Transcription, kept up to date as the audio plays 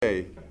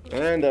Okay,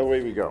 and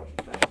away we go.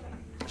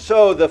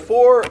 So the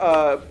four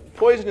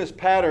poisonous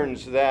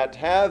patterns that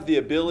have the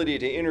ability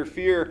to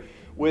interfere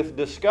with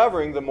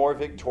discovering the more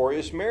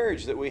victorious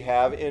marriage that we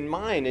have in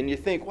mind. And you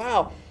think,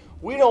 wow,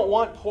 we don't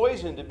want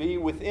poison to be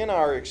within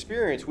our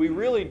experience. We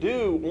really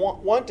do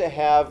want to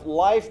have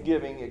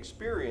life-giving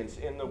experience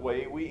in the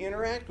way we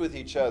interact with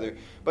each other.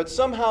 But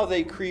somehow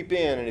they creep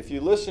in. And if you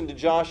listen to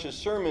Josh's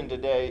sermon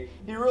today,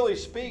 he really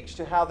speaks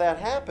to how that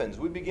happens.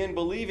 We begin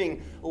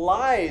believing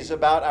lies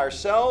about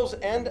ourselves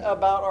and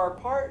about our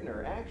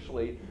partner.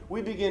 Actually,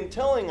 we begin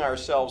telling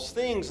ourselves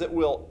things that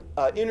will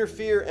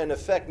interfere and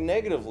affect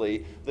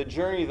negatively the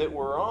journey that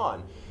we're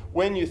on.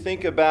 When you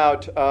think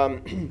about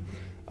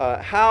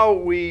how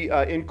we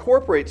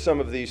incorporate some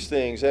of these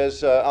things,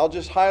 as I'll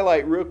just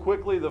highlight real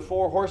quickly the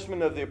four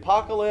horsemen of the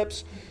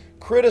apocalypse: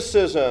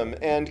 criticism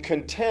and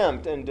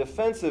contempt and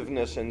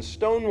defensiveness and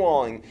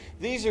stonewalling.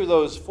 These are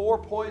those four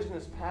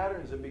poisonous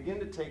patterns that begin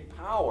to take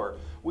power.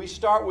 We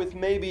start with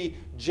maybe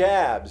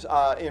jabs.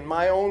 In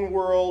my own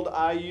world,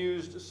 I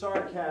used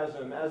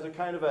sarcasm as a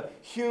kind of a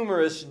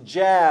humorous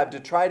jab to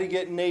try to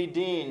get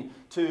Nadine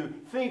to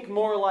think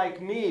more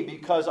like me,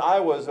 because I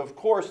was, of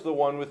course, the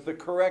one with the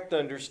correct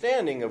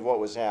understanding of what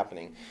was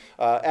happening.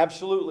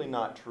 Absolutely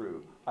not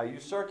true. I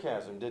used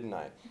sarcasm, didn't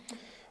I?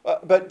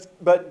 But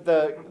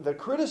the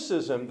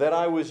criticism that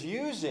I was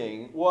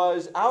using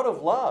was out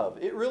of love.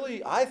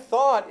 I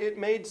thought it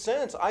made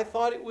sense. I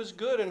thought it was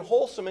good and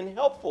wholesome and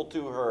helpful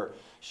to her.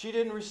 She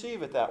didn't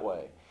receive it that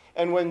way.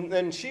 And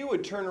then she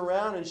would turn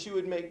around and she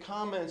would make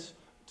comments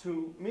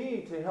to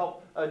me to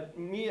help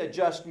me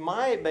adjust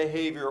my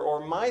behavior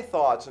or my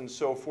thoughts and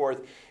so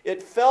forth.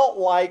 It felt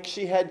like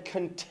she had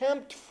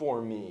contempt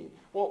for me.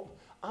 Well,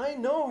 I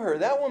know her.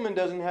 That woman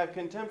doesn't have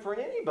contempt for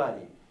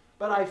anybody.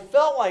 But I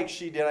felt like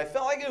she did. I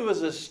felt like it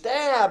was a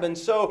stab. And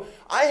so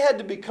I had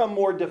to become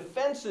more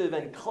defensive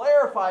and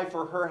clarify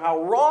for her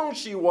how wrong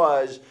she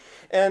was.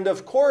 And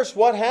of course,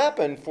 what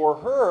happened for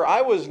her,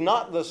 I was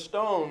not the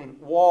stone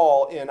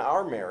wall in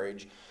our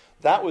marriage.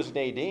 That was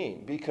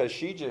Nadine, because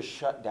she just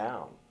shut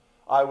down.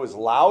 I was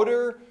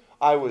louder.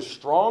 I was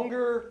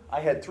stronger.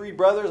 I had three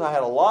brothers. I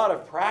had a lot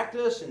of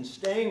practice in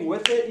staying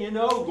with it,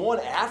 going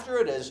after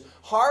it as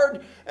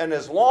hard and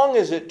as long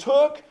as it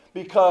took,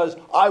 because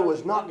I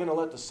was not going to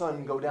let the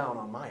sun go down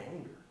on my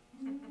anger.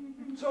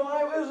 So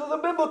it was the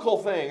biblical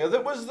thing.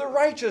 It was the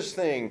righteous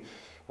thing.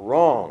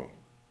 Wrong.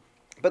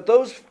 But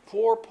those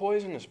four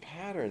poisonous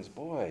patterns,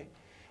 boy,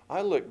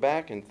 I look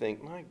back and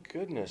think, my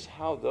goodness,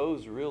 how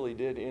those really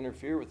did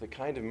interfere with the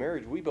kind of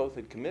marriage we both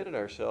had committed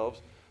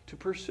ourselves to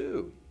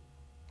pursue.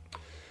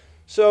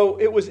 So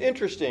it was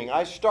interesting.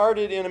 I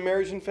started in a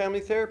marriage and family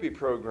therapy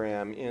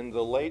program in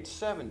the late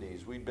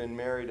 70s. We'd been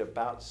married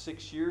about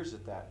 6 years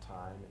at that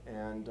time.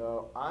 And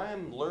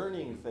I'm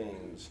learning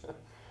things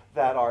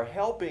that are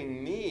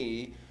helping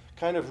me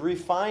kind of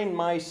refine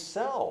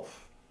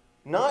myself.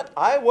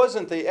 I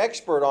wasn't the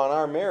expert on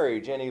our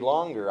marriage any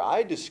longer.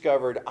 I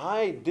discovered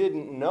I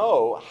didn't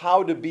know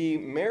how to be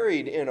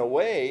married in a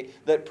way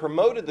that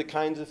promoted the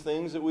kinds of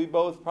things that we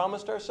both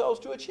promised ourselves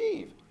to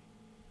achieve.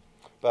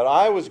 But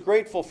I was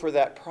grateful for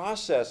that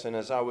process, and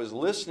as I was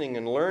listening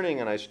and learning,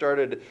 and I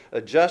started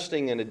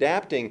adjusting and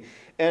adapting,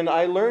 and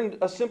I learned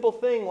a simple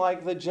thing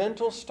like the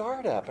gentle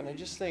startup, and I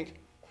just think,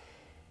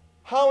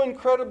 how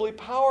incredibly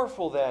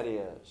powerful that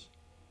is.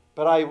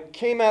 But I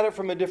came at it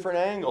from a different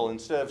angle.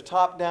 Instead of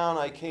top down,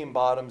 I came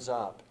bottoms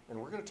up. And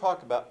we're going to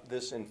talk about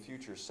this in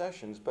future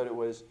sessions, but it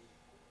was,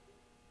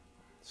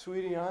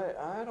 sweetie,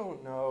 I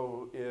don't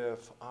know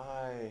if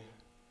I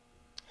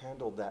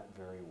handled that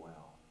very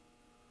well.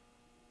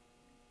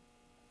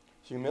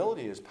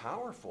 Humility is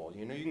powerful.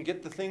 You can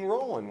get the thing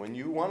rolling. When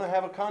you want to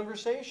have a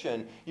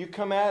conversation, you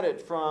come at it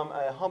from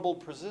a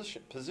humbled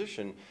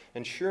position,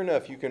 and sure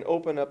enough, you can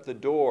open up the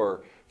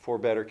door for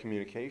better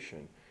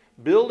communication.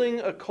 Building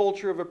a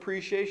culture of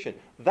appreciation.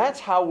 That's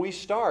how we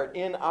start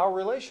in our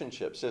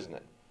relationships, isn't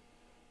it?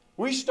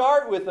 We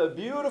start with a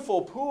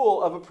beautiful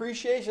pool of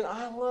appreciation.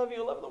 I love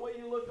you. I love the way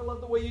you look. I love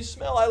the way you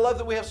smell. I love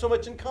that we have so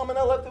much in common.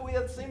 I love that we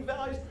have the same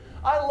values.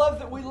 I love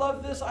that we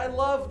love this. I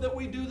love that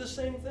we do the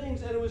same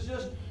things. And it was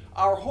just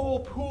our whole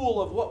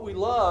pool of what we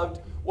loved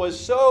was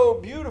so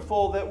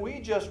beautiful that we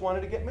just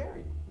wanted to get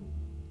married.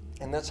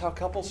 And that's how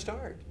couples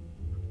start.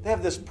 They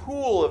have this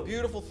pool of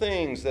beautiful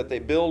things that they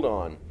build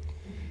on.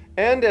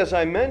 And as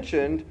I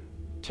mentioned,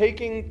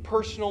 taking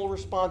personal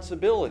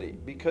responsibility.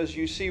 Because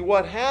you see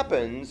what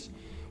happens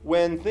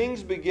when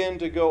things begin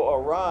to go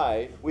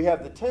awry, we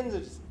have the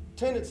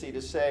tendency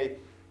to say,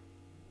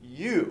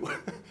 you.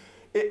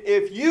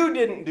 If you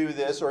didn't do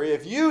this, or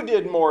if you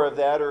did more of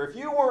that, or if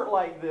you weren't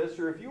like this,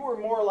 or if you were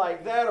more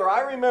like that, or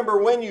I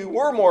remember when you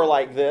were more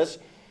like this.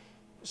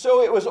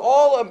 So it was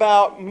all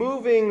about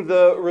moving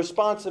the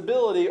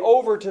responsibility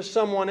over to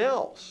someone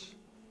else.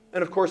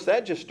 And of course,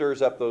 that just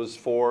stirs up those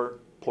four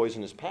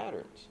poisonous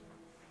patterns.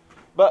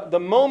 But the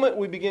moment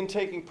we begin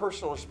taking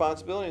personal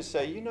responsibility and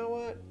say, you know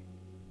what?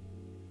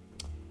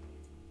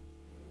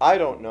 I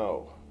don't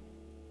know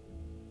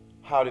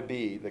how to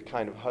be the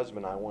kind of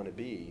husband I want to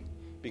be,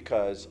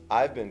 because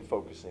I've been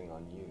focusing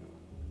on you.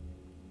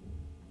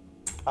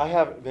 I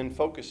haven't been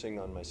focusing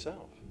on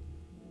myself.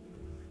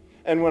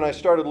 And when I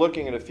started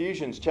looking at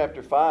Ephesians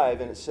chapter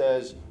 5, and it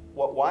says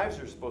what wives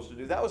are supposed to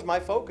do, that was my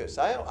focus.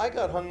 I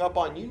got hung up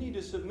on, you need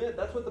to submit.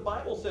 That's what the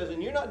Bible says,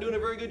 and you're not doing a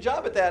very good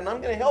job at that, and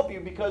I'm going to help you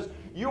because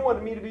you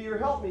wanted me to be your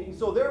helpmeet. And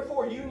so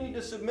therefore, you need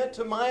to submit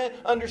to my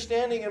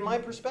understanding and my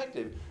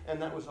perspective.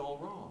 And that was all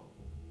wrong.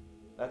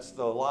 That's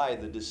the lie,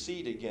 the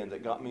deceit again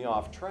that got me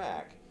off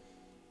track.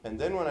 And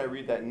then when I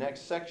read that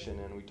next section,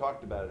 and we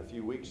talked about it a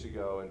few weeks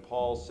ago, and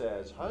Paul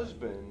says,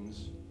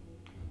 husbands,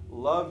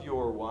 love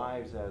your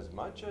wives as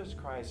much as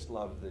Christ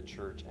loved the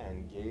church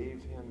and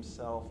gave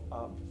himself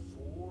up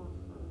for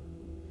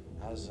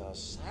her as a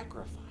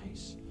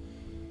sacrifice.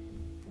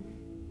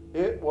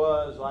 It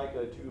was like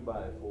a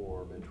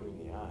 2x4 between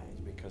the eyes,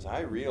 because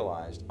I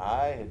realized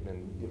I had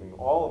been giving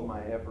all of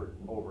my effort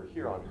over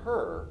here on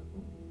her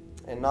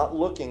and not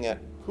looking at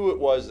who it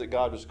was that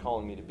God was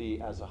calling me to be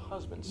as a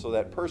husband. So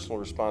that personal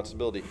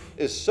responsibility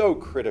is so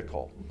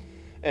critical.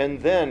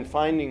 And then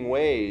finding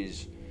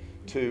ways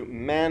to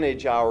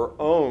manage our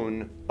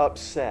own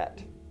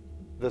upset.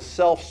 The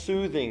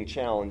self-soothing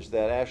challenge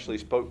that Ashley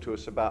spoke to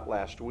us about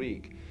last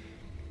week.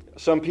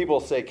 Some people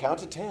say, count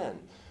to 10.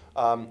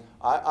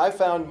 I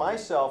found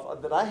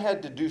myself that I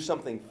had to do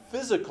something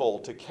physical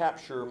to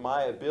capture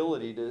my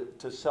ability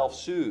to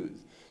self-soothe.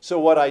 So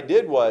what I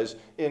did was,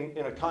 in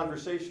a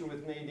conversation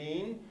with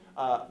Nadine,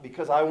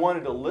 because I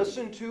wanted to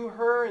listen to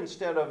her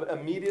instead of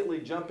immediately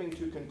jumping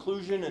to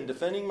conclusion and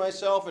defending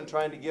myself and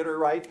trying to get her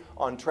right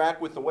on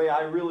track with the way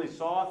I really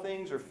saw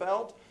things or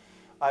felt,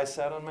 I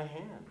sat on my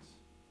hands.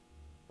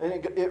 And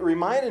it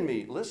reminded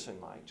me, listen,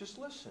 Mike, just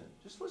listen.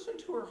 Just listen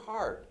to her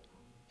heart.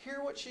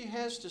 Hear what she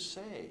has to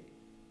say.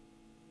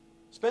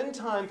 Spend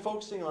time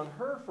focusing on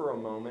her for a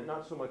moment,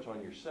 not so much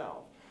on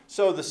yourself.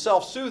 So the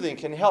self-soothing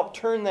can help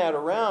turn that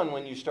around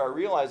when you start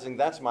realizing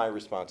that's my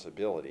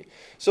responsibility.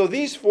 So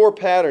these 4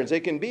 patterns, they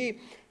can be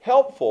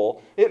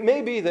helpful. It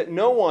may be that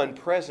no one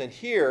present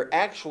here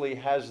actually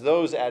has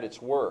those at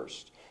its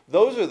worst.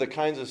 Those are the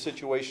kinds of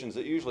situations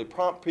that usually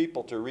prompt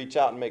people to reach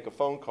out and make a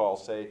phone call,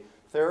 say,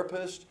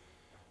 therapist,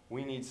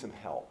 we need some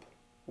help.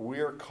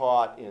 We're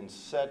caught in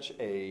such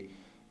an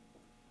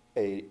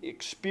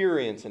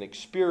experience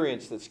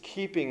that's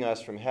keeping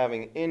us from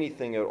having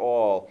anything at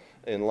all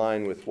in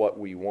line with what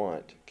we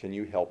want. Can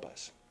you help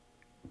us?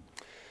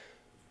 I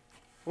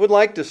would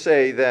like to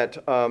say that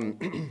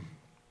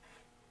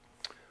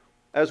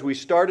as we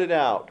started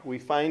out, we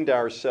find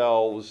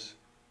ourselves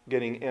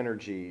getting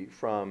energy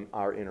from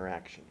our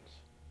interactions.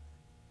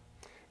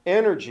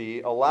 Energy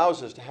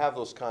allows us to have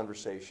those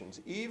conversations.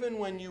 Even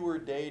when you were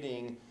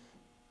dating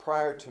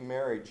prior to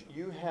marriage,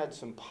 you had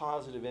some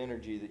positive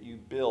energy that you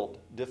built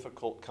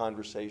difficult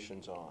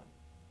conversations on.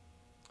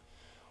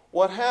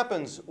 What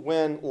happens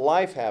when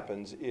life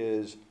happens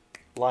is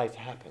life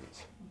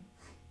happens.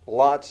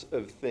 Lots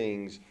of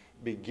things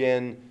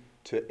begin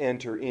to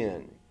enter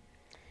in.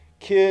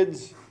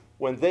 Kids,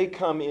 when they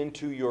come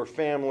into your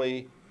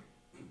family,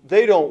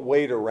 they don't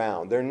wait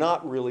around. They're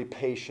not really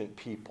patient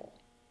people.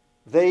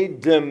 They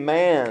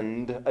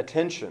demand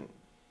attention.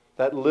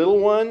 That little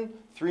one,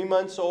 3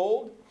 months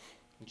old,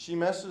 she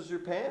messes her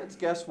pants,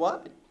 guess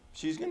what?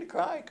 She's going to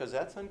cry because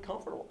that's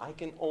uncomfortable. I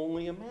can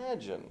only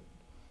imagine.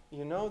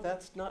 You know,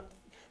 that's not...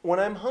 When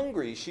I'm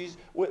hungry,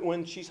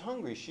 when she's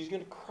hungry, she's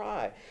going to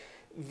cry.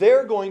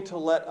 They're going to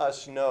let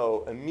us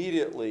know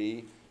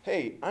immediately,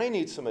 hey, I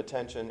need some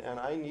attention and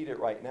I need it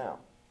right now.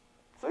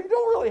 So you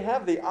don't really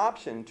have the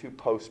option to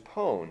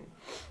postpone.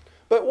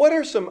 But what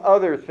are some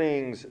other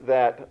things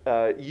that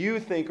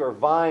you think are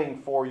vying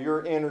for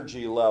your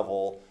energy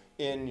level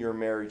in your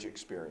marriage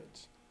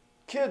experience?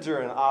 Kids are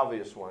an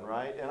obvious one,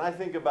 right? And I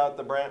think about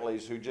the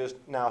Brantleys who just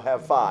now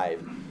have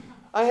 5.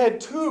 I had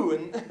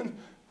 2 and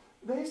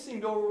they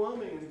seemed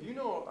overwhelming. And you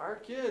know, our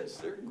kids,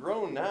 they're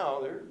grown now.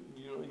 They're,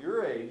 you know,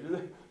 your age.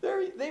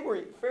 They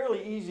were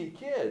fairly easy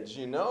kids,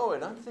 you know.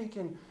 And I'm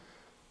thinking,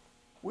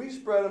 we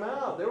spread them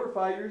out. They were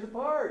 5 years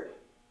apart.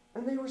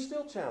 And they were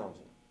still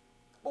challenging.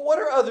 But what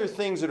are other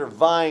things that are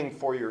vying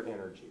for your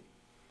energy?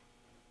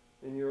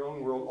 In your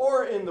own world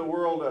or in the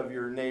world of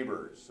your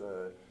neighbors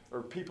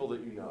or people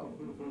that you know?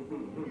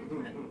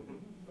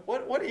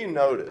 What do you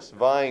notice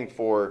vying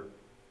for?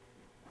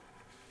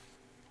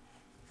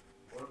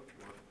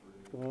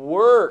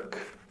 Work.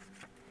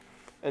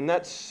 And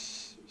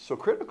that's so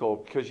critical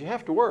because you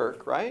have to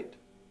work, right?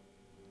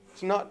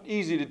 It's not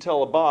easy to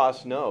tell a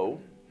boss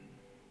no.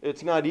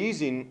 It's not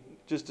easy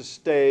just to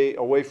stay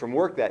away from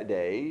work that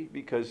day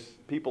because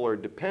people are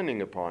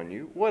depending upon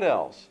you. What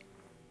else?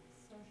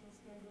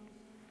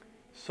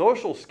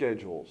 Social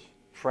schedules.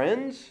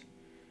 Friends?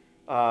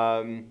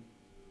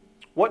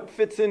 What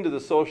fits into the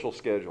social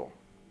schedule?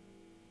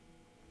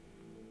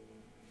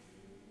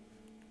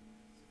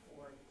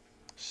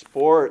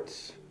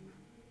 Sports,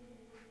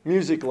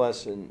 music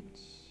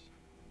lessons,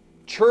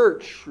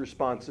 church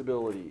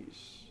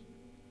responsibilities,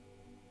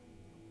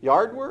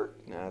 yard work?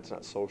 Nah, that's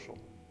not social.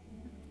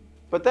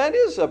 But that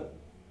is a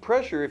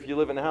pressure if you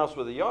live in a house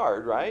with a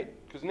yard, right?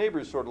 Because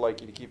neighbors sort of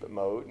like you to keep it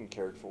mowed and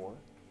cared for.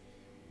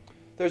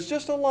 There's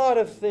just a lot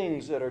of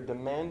things that are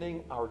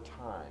demanding our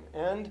time.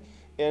 And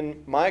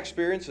in my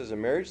experience as a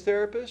marriage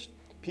therapist,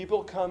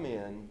 people come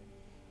in,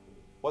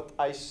 what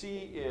I see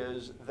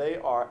is they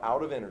are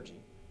out of energy.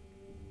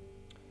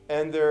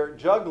 And they're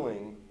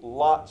juggling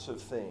lots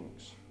of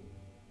things.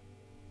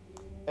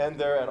 And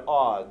they're at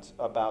odds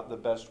about the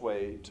best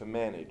way to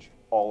manage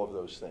all of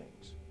those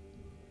things.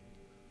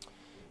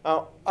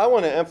 Now, I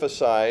want to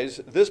emphasize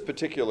this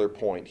particular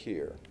point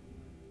here.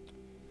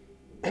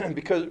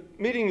 Because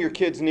meeting your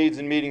kids' needs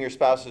and meeting your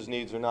spouse's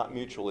needs are not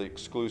mutually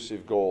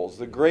exclusive goals.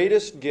 The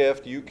greatest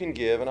gift you can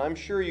give, and I'm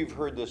sure you've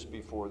heard this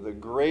before, the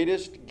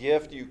greatest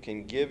gift you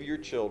can give your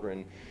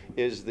children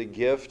is the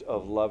gift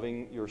of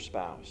loving your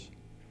spouse.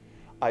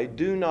 I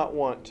do not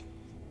want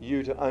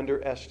you to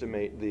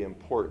underestimate the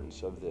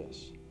importance of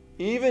this.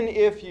 Even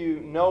if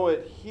you know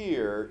it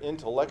here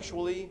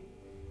intellectually,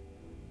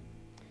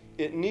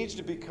 it needs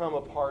to become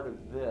a part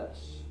of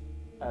this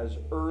as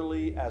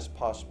early as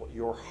possible,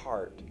 your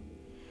heart,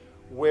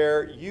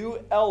 where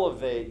you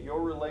elevate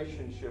your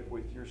relationship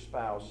with your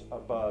spouse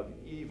above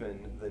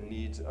even the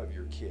needs of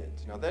your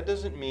kids. Now, that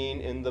doesn't mean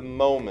in the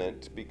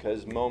moment,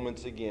 because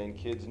moments, again,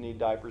 kids need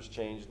diapers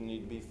changed,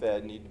 need to be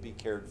fed, need to be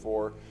cared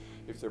for,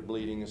 if they're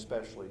bleeding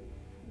especially.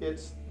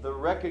 It's the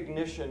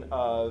recognition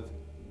of,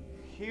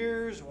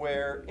 here's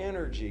where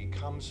energy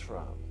comes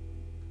from.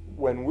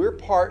 When we're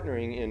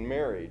partnering in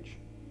marriage,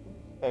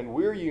 and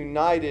we're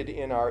united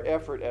in our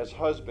effort as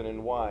husband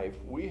and wife,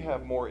 we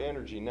have more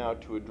energy now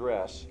to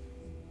address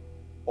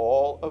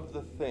all of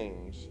the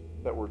things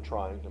that we're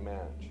trying to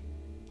manage.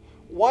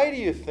 Why do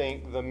you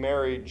think the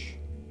marriage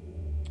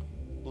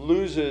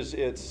loses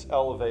its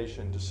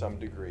elevation to some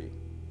degree?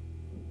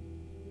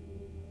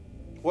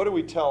 What do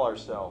we tell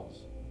ourselves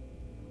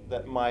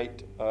that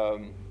might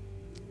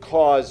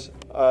cause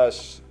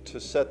us to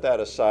set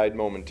that aside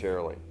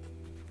momentarily?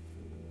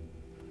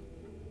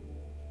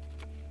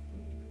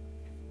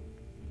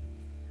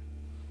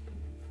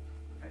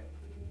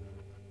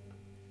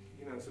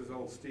 This is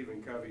old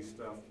Stephen Covey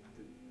stuff,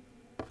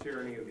 the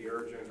tyranny of the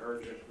urgent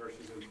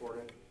versus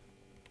important.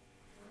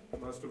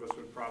 Most of us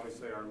would probably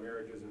say our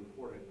marriage is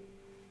important.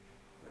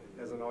 It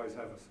doesn't always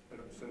have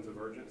a sense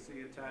of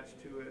urgency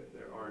attached to it.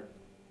 There aren't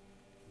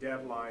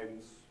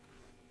deadlines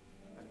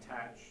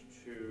attached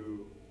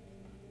to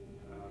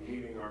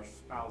meeting our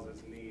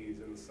spouse's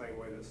needs in the same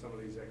way that some of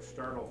these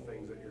external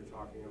things that you're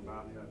talking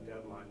about have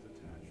deadlines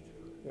attached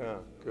to it. Yeah,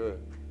 good.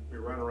 We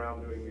run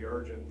around doing the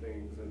urgent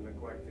things and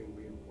neglecting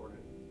the important.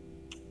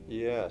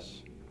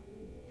 Yes,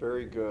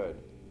 very good.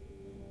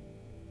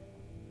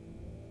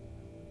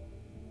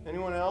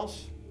 Anyone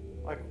else?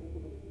 Like,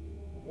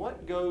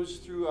 what goes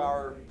through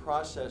our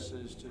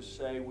processes to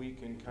say we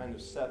can kind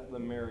of set the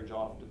marriage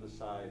off to the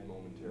side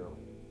momentarily?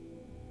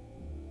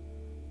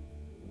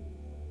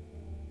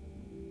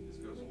 This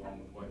goes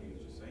along with what he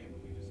was just saying,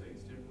 but we just say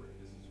it's temporary.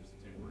 This is just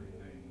a temporary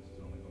thing. This is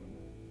only going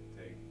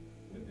to take,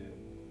 but then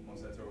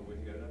once that's over with,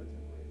 you got another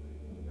temporary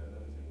thing. You got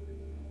another temporary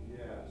thing.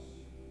 Yes.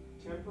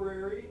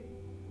 Temporary.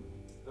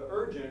 The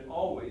urgent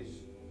always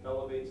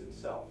elevates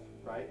itself,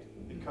 right?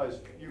 Because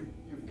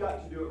you've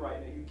got to do it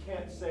right now. You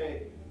can't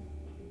say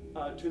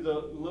to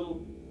the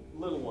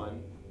little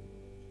one,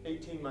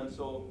 18 months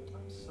old,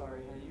 I'm sorry,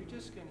 honey, you're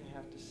just going to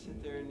have to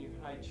sit there in your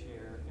high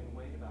chair and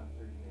wait about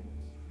 30 minutes.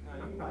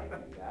 Now, you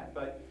might do that,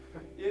 but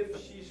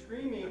if she's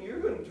screaming, you're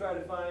going to try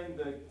to find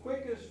the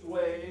quickest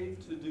way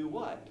to do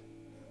what?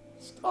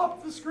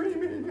 Stop the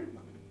screaming.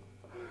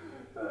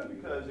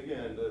 Because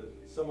again,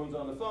 someone's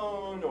on the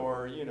phone,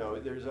 or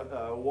there's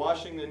a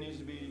washing that needs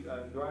to be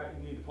dry.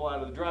 You need to pull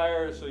out of the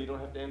dryer, so you don't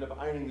have to end up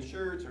ironing the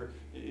shirts, or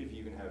if you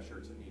even have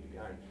shirts that need to be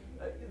ironed.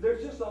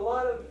 There's just a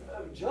lot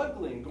of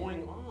juggling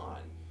going on.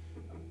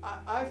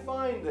 I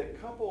find that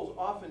couples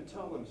often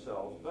tell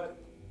themselves, "But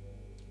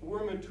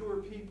we're mature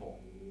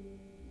people.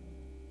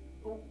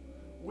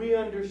 We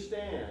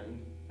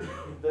understand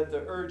that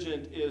the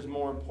urgent is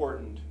more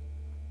important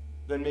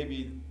than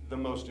maybe the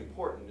most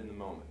important in the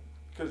moment."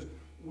 Because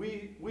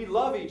we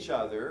love each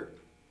other.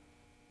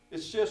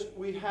 It's just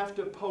we have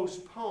to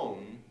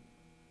postpone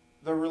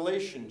the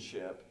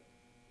relationship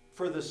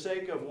for the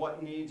sake of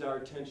what needs our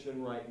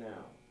attention right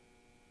now.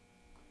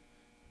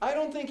 I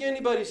don't think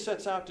anybody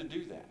sets out to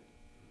do that.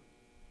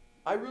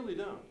 I really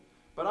don't.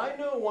 But I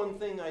know one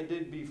thing I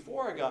did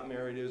before I got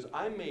married is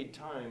I made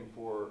time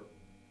for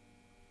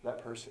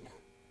that person.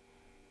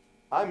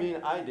 I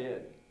mean, I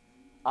did.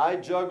 I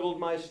juggled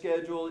my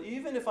schedule,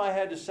 even if I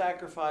had to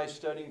sacrifice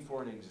studying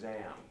for an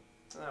exam.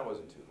 That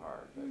wasn't too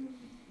hard.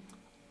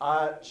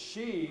 But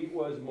she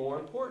was more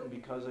important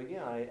because,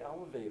 again, I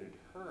elevated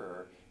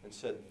her and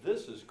said,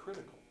 this is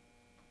critical.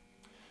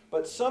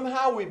 But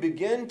somehow we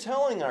begin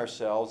telling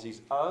ourselves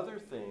these other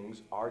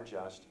things are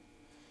just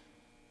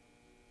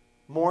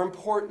more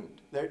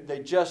important. They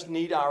just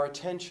need our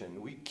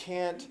attention. We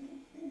can't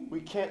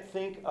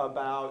think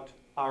about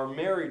our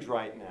marriage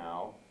right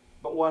now.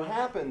 But what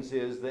happens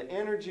is the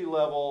energy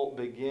level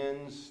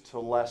begins to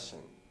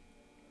lessen.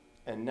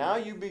 And now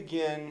you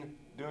begin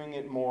doing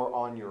it more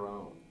on your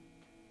own.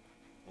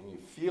 And you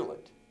feel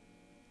it.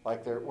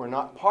 Like we're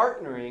not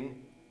partnering,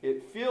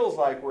 It feels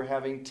like we're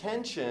having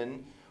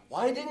tension.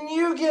 Why didn't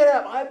you get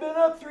up? I've been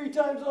up 3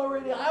 times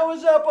already. I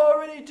was up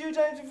already 2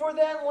 times before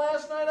that, and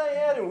last night I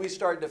had. And we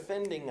start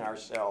defending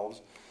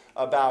ourselves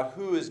about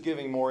who is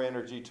giving more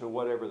energy to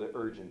whatever the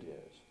urgent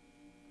is.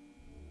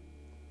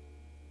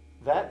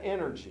 That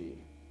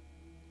energy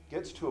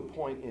gets to a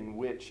point in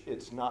which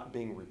it's not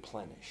being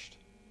replenished.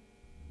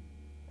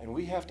 And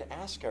we have to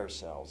ask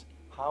ourselves,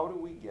 how do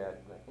we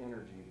get the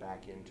energy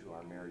back into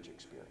our marriage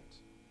experience?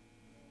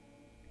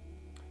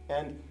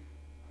 And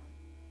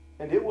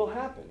it will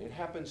happen. It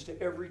happens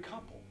to every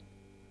couple.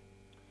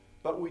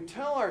 But we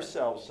tell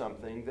ourselves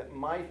something that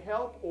might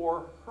help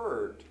or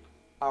hurt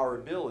our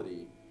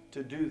ability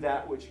to do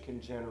that which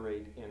can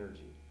generate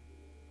energy.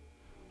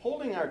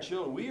 Holding our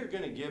children, we are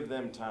going to give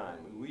them time.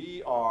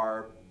 We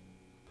are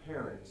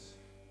parents.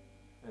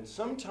 And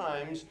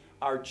sometimes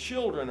our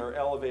children are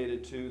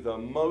elevated to the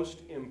most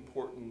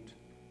important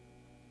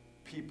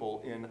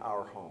people in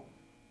our home.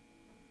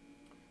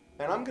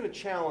 And I'm going to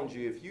challenge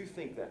you, if you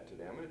think that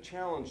today, I'm going to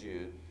challenge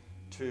you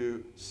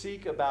to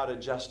seek about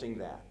adjusting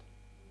that.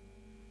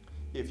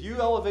 If you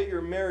elevate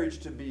your marriage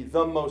to be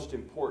the most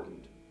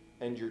important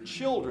and your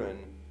children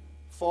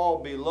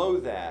fall below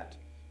that,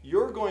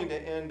 you're going to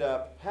end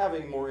up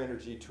having more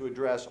energy to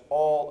address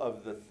all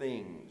of the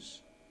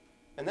things.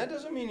 And that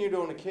doesn't mean you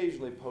don't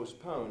occasionally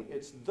postpone.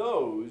 It's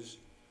those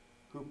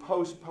who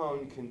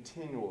postpone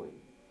continually.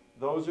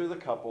 Those are the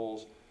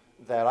couples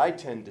that I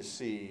tend to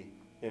see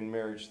in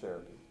marriage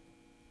therapy.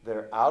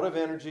 They're out of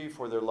energy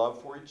for their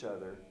love for each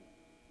other.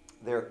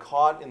 They're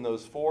caught in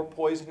those 4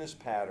 poisonous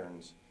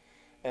patterns,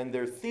 and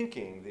they're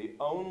thinking the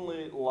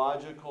only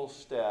logical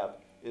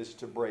step is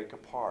to break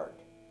apart.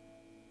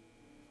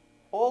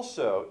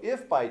 Also,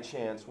 if by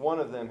chance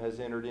one of them has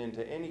entered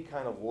into any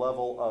kind of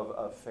level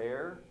of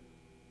affair,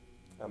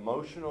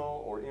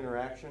 emotional or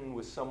interaction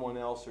with someone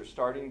else, they're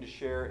starting to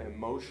share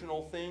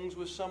emotional things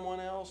with someone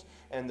else,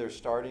 and they're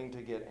starting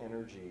to get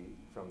energy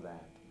from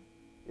that.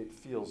 It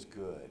feels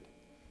good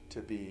to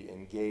be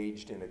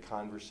engaged in a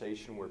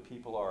conversation where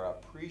people are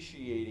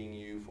appreciating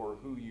you for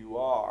who you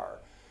are,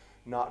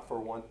 not for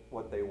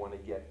what they want to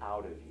get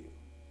out of you.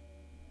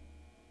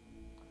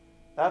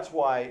 That's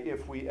why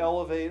if we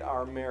elevate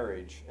our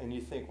marriage, and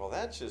you think, well,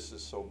 that's just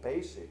is so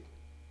basic,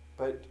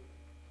 but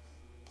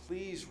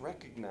please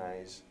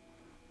recognize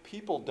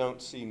people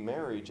don't see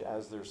marriage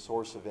as their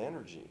source of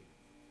energy.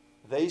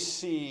 They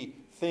see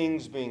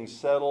things being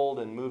settled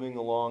and moving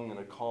along in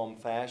a calm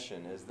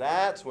fashion, as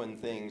that's when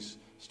things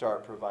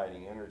start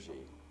providing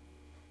energy.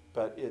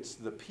 But it's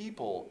the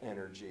people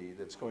energy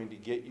that's going to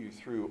get you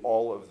through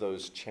all of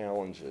those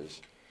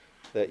challenges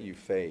that you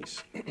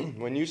face.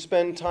 When you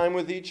spend time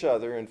with each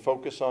other and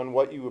focus on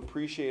what you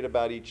appreciate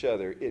about each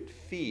other, it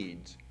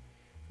feeds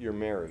your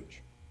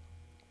marriage.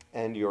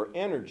 And your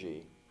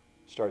energy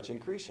starts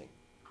increasing.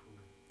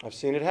 I've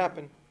seen it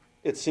happen.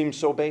 It seems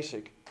so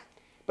basic.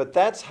 But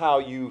that's how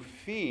you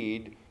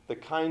feed the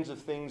kinds of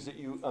things that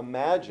you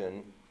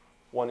imagine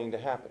wanting to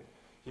happen.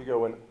 You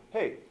go in,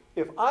 hey,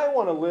 if I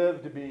want to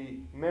live to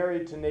be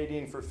married to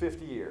Nadine for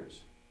 50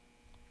 years,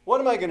 what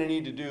am I going to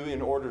need to do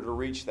in order to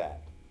reach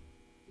that?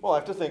 Well, I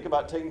have to think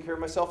about taking care of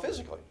myself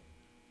physically,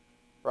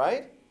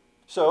 right?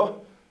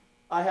 So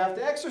I have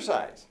to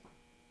exercise.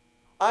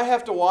 I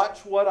have to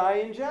watch what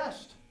I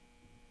ingest.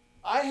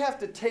 I have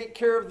to take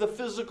care of the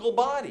physical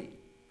body.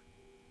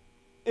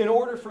 In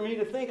order for me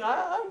to think,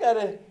 I've got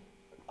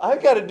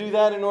to do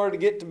that in order to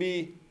get to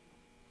be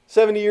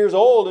 70 years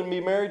old and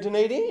be married to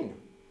Nadine.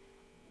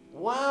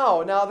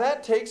 Wow, now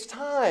that takes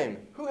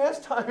time. Who has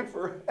time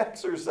for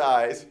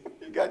exercise?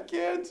 You got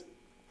kids?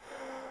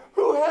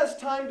 Who has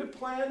time to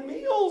plan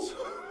meals?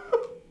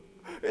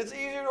 It's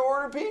easier to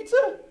order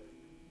pizza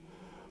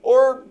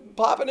or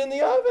pop it in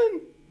the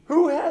oven.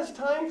 Who has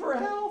time for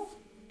health?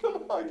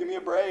 Come on, give me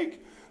a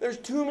break. There's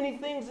too many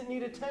things that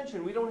need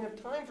attention. We don't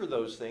have time for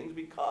those things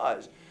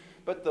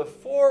but the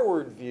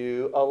forward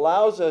view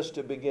allows us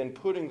to begin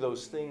putting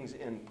those things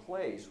in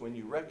place when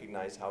you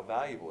recognize how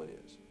valuable it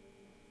is.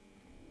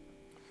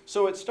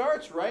 So it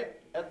starts right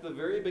at the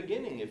very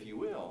beginning, if you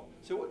will.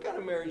 So what kind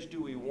of marriage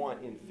do we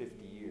want in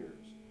 50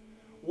 years?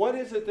 What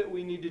is it that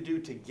we need to do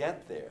to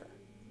get there?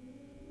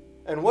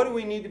 And what do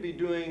we need to be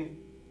doing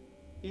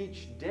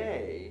each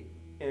day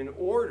in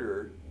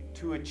order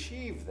to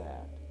achieve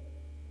that?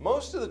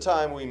 Most of the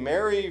time we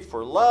marry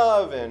for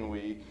love and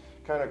we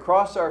kind of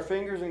cross our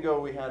fingers and go,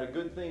 we had a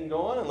good thing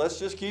going and let's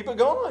just keep it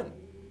going.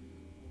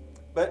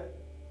 But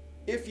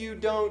if you're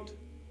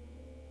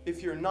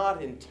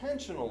not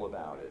intentional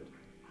about it,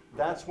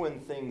 that's when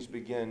things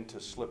begin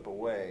to slip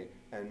away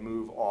and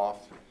move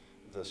off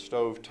the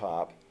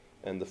stovetop,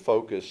 and the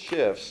focus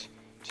shifts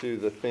to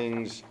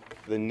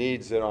the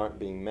needs that aren't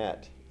being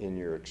met in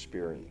your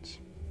experience.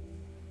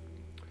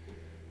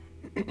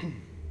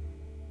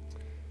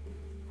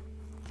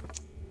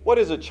 What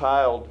is a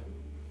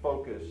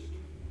child-focused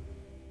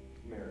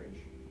marriage?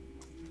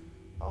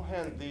 I'll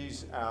hand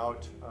these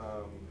out.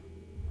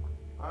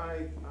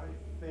 I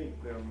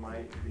think there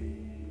might be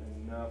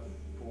enough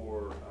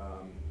for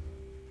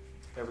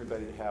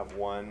everybody to have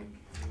one.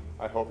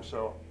 I hope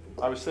so.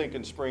 I was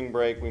thinking spring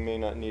break, we may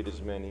not need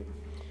as many.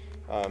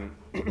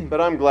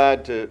 But I'm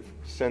glad to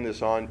send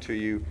this on to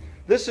you.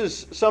 This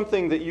is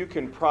something that you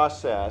can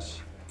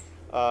process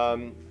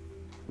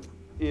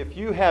if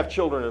you have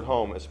children at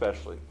home,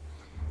 especially.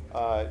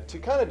 To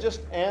kind of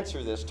just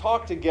answer this,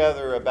 talk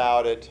together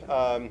about it,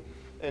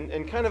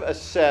 and kind of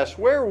assess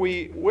where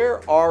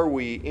are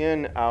we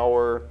in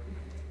our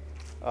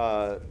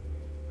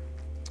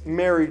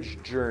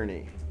marriage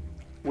journey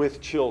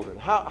with children.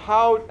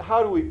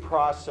 How do we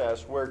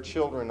process where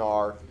children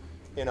are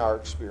in our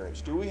experience?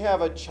 Do we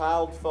have a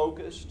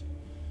child-focused?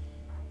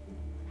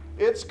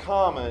 It's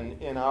common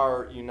in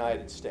our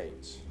United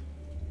States.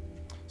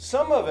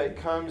 Some of it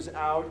comes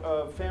out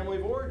of family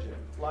of origin.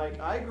 Like,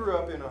 I grew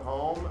up in a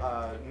home,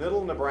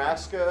 Middle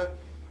Nebraska.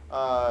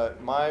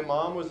 My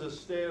mom was a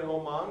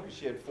stay-at-home mom because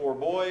she had 4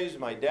 boys.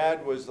 My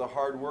dad was the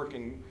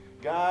hard-working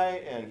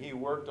guy, and he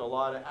worked a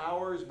lot of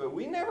hours, but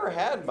we never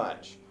had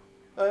much.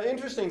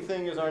 Interesting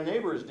thing is our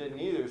neighbors didn't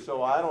either,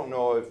 so I don't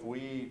know if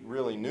we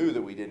really knew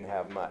that we didn't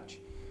have much.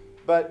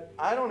 But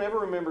I don't ever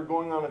remember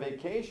going on a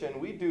vacation.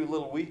 We do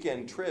little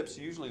weekend trips,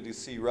 usually to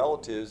see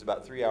relatives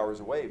about 3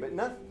 hours away, but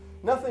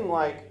nothing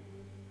like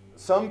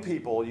some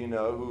people, you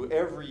know, who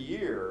every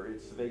year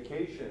it's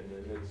vacation,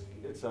 and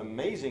it's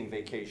amazing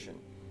vacation.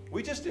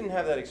 We just didn't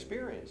have that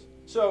experience.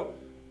 So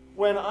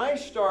when I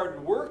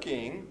started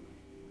working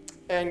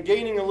and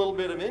gaining a little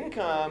bit of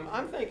income,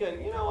 I'm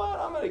thinking, you know what,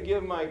 I'm going to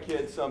give my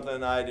kids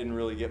something I didn't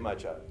really get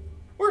much of.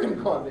 We're going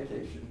to go on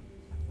vacation.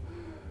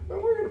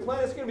 And we're going to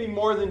plan, it's going to be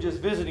more than just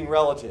visiting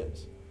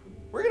relatives.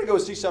 We're going to go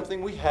see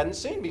something we hadn't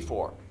seen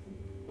before.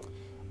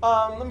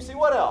 Let me see,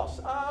 what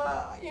else?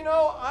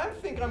 I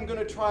think I'm going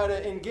to try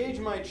to engage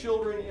my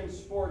children in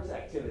sports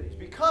activities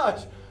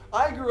because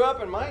I grew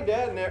up and my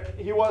dad,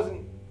 he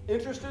wasn't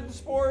interested in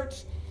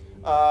sports.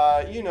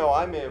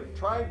 I may have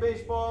tried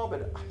baseball,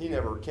 but he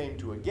never came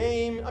to a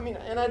game.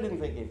 And I didn't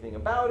think anything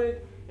about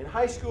it. In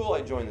high school,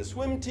 I joined the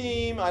swim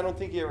team. I don't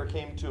think he ever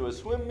came to a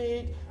swim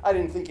meet. I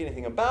didn't think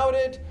anything about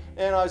it.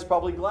 And I was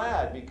probably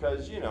glad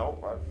because,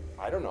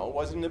 I don't know, it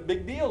wasn't a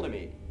big deal to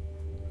me.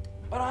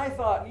 But I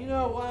thought,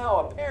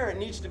 wow, a parent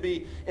needs to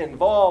be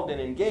involved and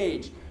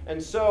engaged.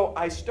 And so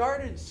I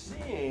started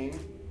seeing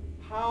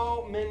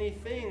how many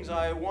things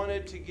I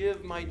wanted to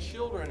give my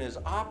children as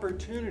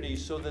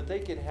opportunities so that they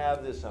could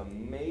have this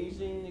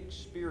amazing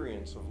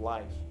experience of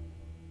life.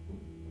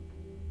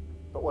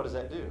 But what does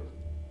that do?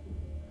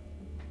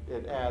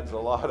 It adds a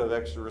lot of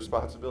extra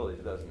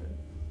responsibilities, doesn't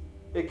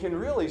it? It can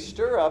really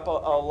stir up a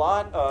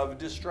lot of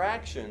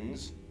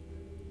distractions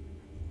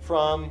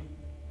from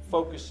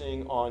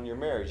focusing on your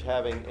marriage.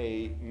 Having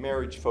a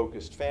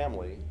marriage-focused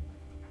family,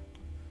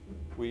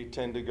 we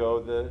tend to go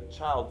the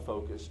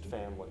child-focused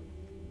family.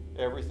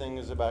 Everything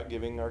is about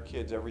giving our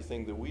kids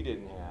everything that we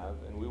didn't have,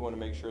 and we want to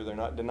make sure they're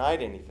not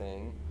denied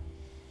anything.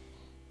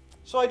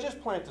 So I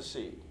just plant the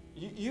seed.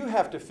 You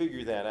have to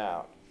figure that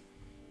out.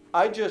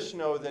 I just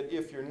know that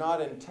if you're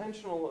not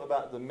intentional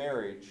about the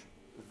marriage,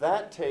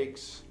 that's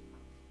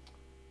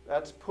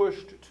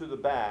pushed to the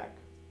back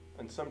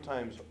and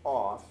sometimes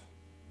off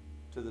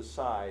to the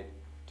side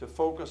to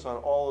focus on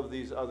all of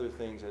these other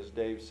things, as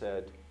Dave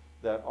said,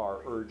 that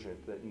are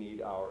urgent, that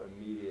need our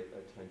immediate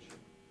attention.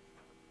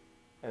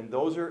 And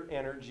those are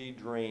energy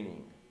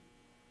draining.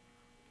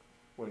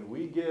 When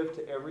we give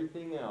to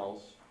everything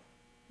else,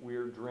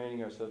 we're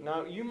draining ourselves.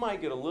 Now, you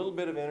might get a little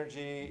bit of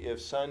energy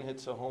if son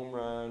hits a home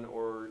run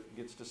or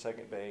gets to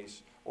second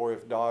base, or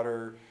if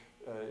daughter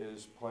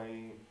is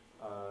playing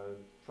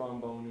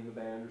trombone in the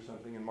band or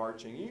something and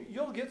marching.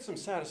 You'll get some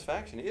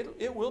satisfaction.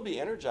 It will be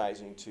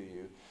energizing to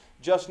you,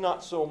 just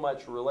not so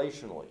much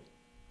relationally.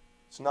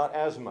 It's not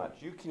as much.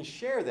 You can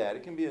share that.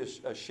 It can be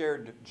a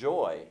shared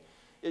joy.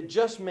 It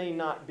just may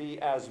not be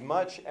as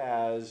much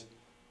as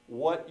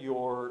what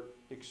you're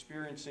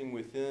experiencing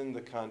within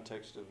the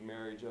context of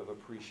marriage, of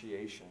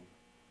appreciation.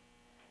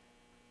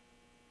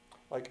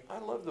 Like, I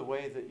love the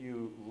way that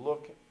you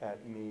look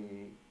at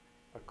me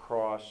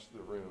across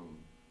the room.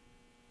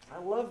 I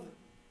love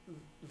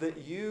that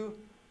you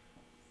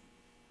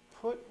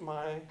put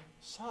my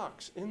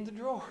socks in the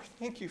drawer.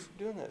 Thank you for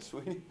doing that,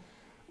 sweetie.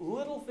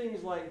 Little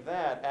things like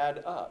that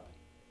add up.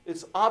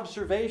 It's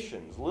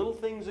observations, little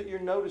things that you're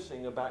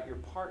noticing about your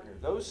partner.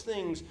 Those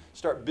things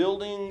start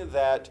building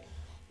that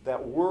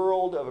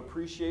world of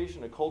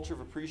appreciation, a culture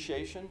of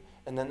appreciation,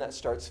 and then that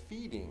starts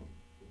feeding.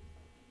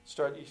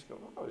 You just go,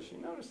 oh, she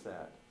noticed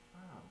that.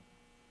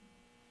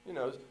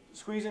 Wow.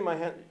 Squeezing my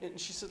hand. And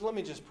she says, let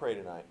me just pray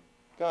tonight.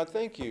 God,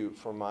 thank you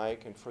for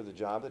Mike and for the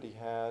job that he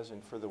has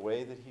and for the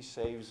way that he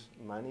saves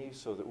money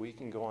so that we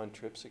can go on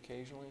trips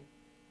occasionally.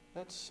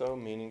 That's so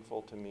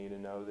meaningful to me to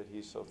know that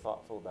he's so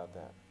thoughtful about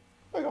that.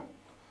 I go,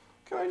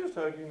 can I just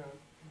hug you now?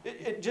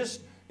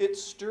 It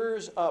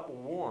stirs up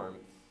warmth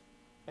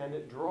and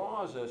it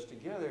draws us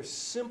together.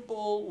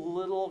 Simple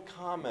little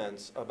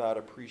comments about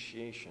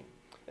appreciation.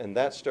 And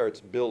that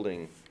starts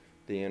building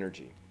the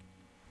energy.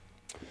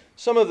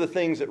 Some of the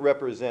things that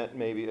represent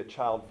maybe a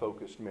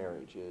child-focused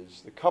marriage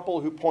is the couple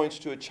who points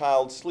to a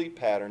child's sleep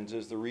patterns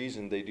as the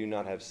reason they do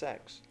not have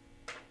sex.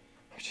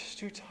 just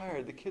too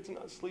tired. The kid's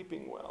not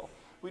sleeping well.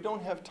 We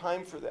don't have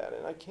time for that,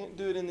 and I can't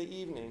do it in the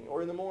evening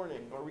or in the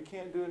morning, or we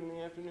can't do it in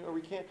the afternoon, or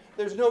we can't.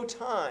 There's no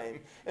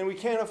time, and we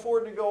can't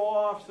afford to go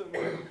off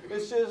somewhere.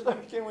 It's just,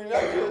 can we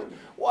not just,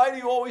 why do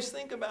you always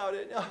think about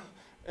it?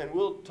 And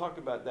we'll talk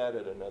about that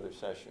at another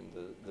session,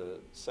 the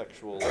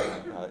sexual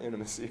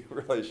intimacy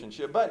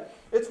relationship. But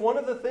it's one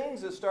of the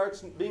things that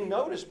starts being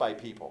noticed by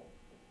people.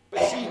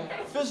 But see,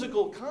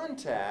 physical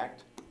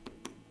contact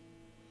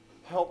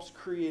helps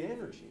create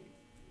energy.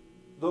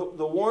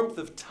 The warmth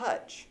of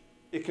touch.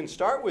 It can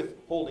start with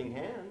holding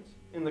hands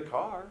in the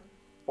car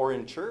or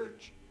in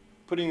church,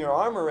 putting your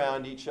arm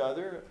around each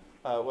other.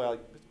 Well,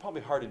 it's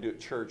probably hard to do at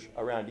church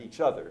around each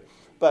other,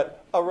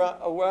 but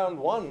around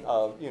one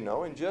of,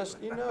 and just,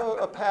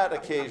 a pat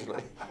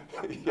occasionally.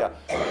 Yeah,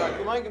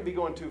 you might be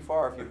going too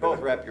far if you both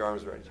wrap your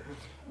arms around each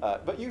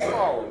other. But you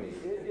follow me.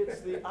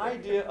 It's the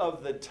idea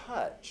of the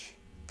touch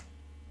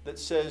that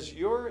says,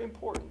 you're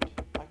important.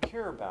 I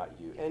care about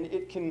you. And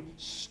it can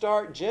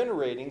start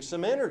generating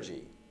some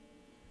energy.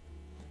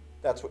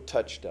 That's what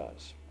touch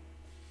does.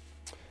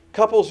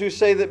 Couples who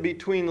say that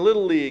between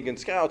Little League and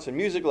Scouts and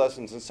music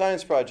lessons and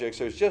science projects,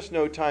 there's just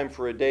no time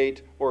for a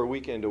date or a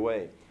weekend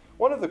away.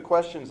 One of the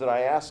questions that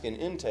I ask in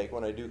intake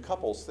when I do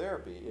couples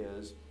therapy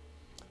is,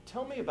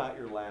 tell me about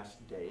your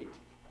last date.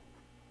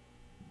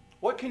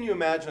 What can you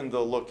imagine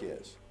the look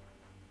is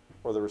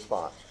or the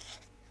response?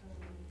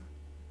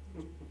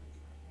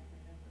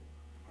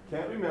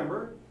 Can't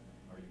remember.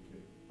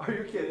 Are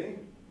you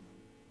kidding?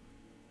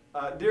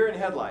 Deer in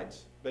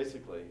headlights,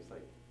 basically. It's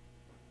like,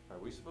 are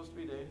we supposed to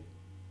be dating?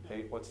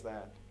 Hey, what's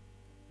that?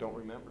 Don't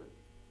remember it.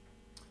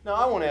 Now,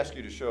 I won't ask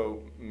you to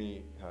show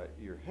me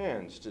your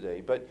hands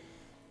today, but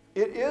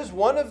it is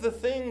one of the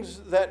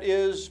things that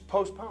is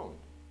postponed.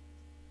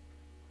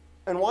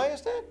 And why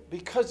is that?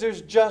 Because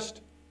there's just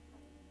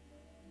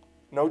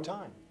no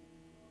time.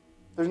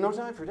 There's no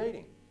time for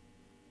dating.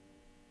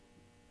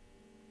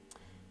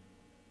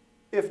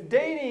 If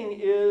dating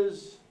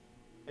is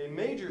a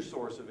major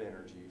source of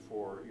energy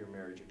for your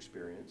marriage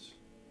experience,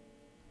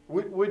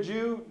 would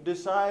you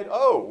decide,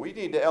 we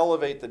need to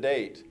elevate the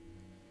date?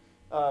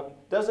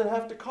 Does it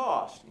have to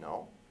cost?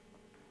 No.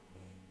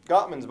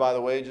 Gottman's, by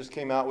the way, just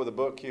came out with a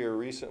book here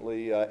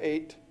recently,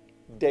 8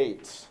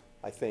 Dates,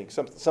 I think,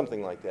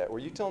 something like that. Were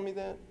you telling me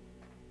that?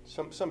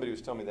 Somebody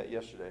was telling me that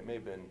yesterday. It may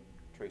have been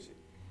Tracy.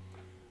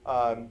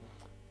 I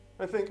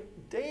think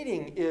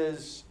dating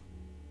is,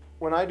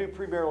 when I do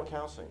premarital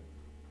counseling,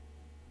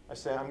 I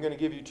say, I'm going to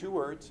give you 2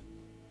 words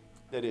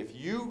that if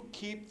you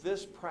keep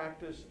this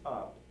practice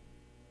up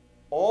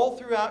all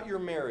throughout your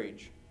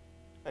marriage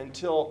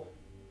until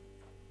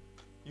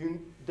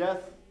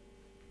death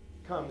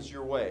comes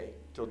your way,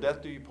 till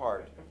death do you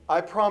part, I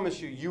promise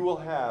you, you will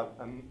have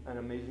an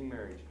amazing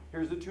marriage.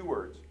 Here's the 2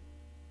 words.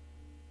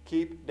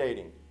 Keep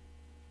dating.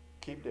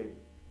 Keep dating.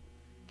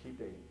 Keep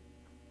dating.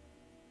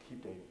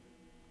 Keep dating.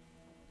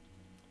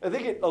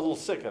 They get a little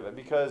sick of it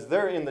because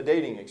they're in the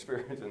dating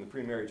experience in the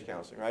pre-marriage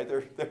counseling, right?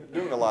 They're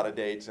doing a lot of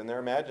dates and they're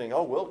imagining,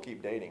 we'll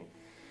keep dating.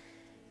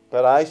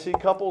 But I see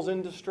couples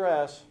in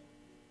distress.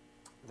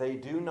 They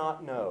do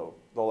not know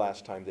the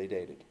last time they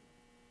dated.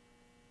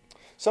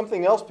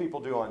 Something else people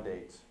do on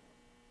dates.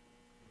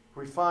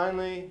 We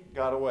finally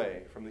got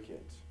away from the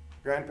kids.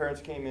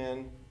 Grandparents came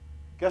in.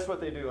 Guess what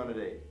they do on a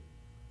date?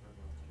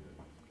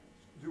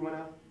 Do what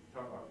now?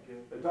 Talk about the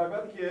kids. They talk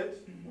about the kids.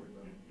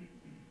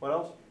 What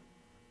else?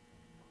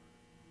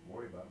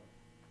 Worry about them.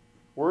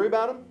 Worry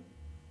about them?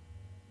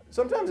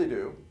 Sometimes they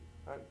do.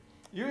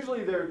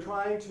 Usually they're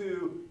trying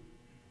to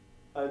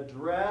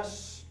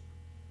address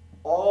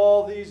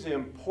all these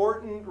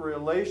important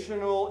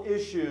relational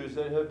issues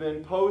that have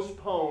been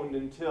postponed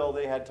until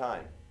they had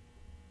time.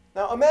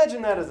 Now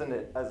imagine that as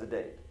a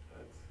date.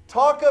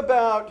 Talk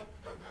about,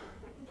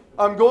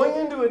 I'm going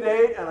into a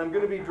date and I'm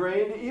going to be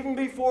drained even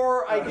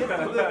before I get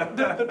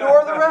to the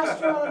door of the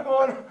restaurant. I'm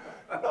going,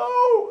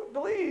 no,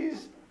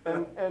 please.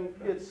 And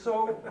it's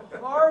so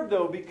hard,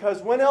 though,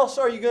 because when else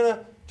are you going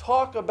to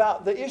talk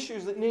about the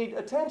issues that need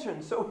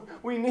attention? So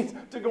we need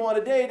to go on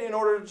a date in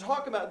order to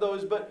talk about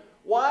those. But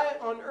why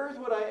on earth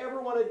would I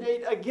ever want to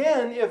date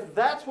again if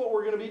that's what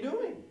we're going to be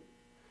doing?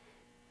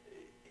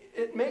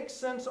 It makes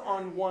sense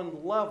on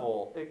one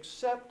level,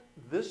 except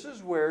this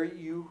is where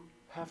you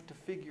have to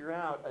figure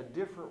out a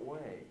different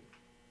way.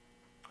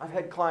 I've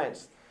had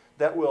clients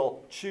that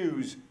will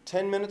choose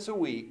 10 minutes a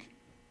week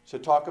to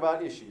talk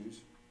about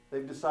issues.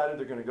 They've decided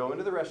they're going to go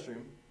into the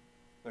restroom,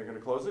 they're going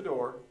to close the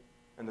door,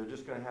 and they're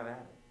just going to have at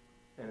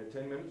it. And at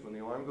 10 minutes, when the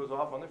alarm goes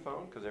off on their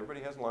phone, because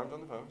everybody has alarms on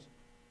their phones,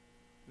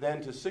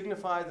 then to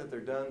signify that they're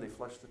done, they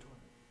flush the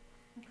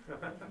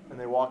toilet. And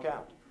they walk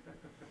out.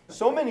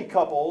 So many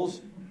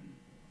couples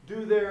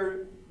do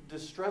their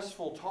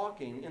distressful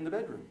talking in the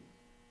bedroom.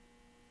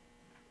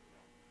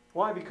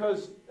 Why?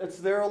 Because it's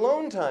their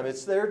alone time.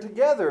 It's there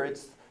together.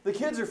 The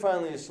kids are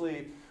finally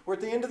asleep. We're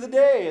at the end of the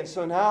day, and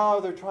so now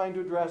they're trying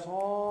to address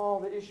all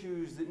the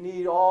issues that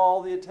need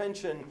all the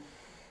attention.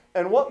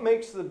 And what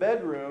makes the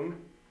bedroom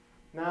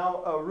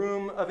now a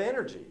room of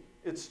energy?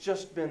 It's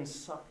just been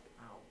sucked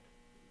out.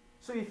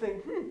 So you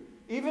think,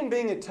 even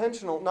being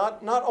intentional,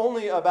 not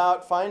only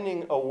about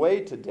finding a way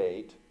to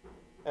date,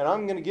 and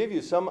I'm going to give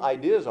you some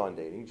ideas on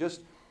dating,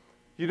 just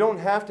you don't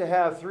have to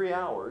have 3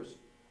 hours.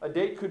 A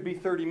date could be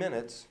 30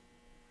 minutes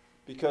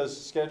because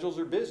schedules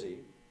are busy.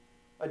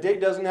 A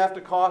date doesn't have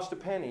to cost a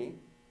penny.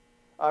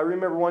 I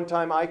remember one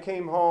time I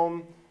came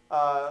home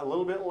a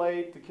little bit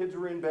late. The kids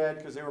were in bed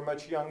because they were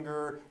much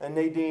younger, and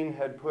Nadine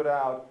had put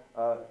out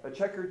a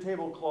checkered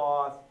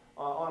tablecloth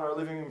on our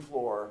living room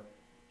floor.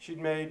 She'd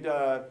made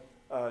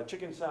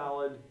chicken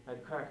salad,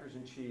 had crackers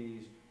and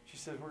cheese. She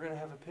said, "We're going to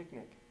have a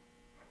picnic."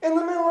 In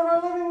the middle of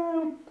our living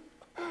room.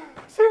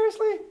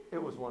 Seriously?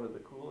 It was one of the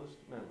coolest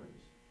memories.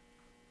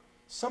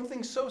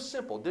 Something so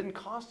simple. Didn't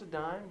cost a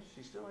dime.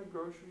 She still had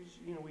groceries,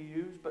 we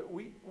used, but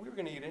we were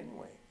going to eat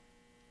anyway.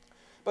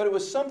 But it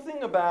was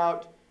something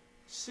about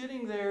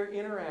sitting there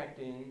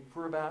interacting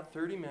for about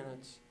 30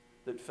 minutes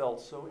that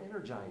felt so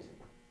energizing.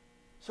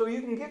 So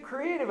you can get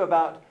creative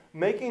about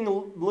making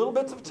little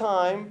bits of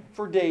time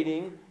for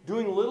dating,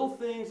 doing little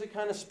things that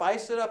kind of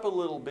spice it up a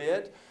little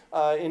bit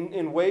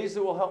in ways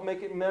that will help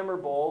make it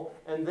memorable,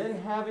 and then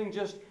having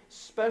just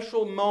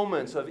special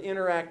moments of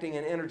interacting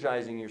and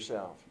energizing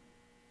yourself.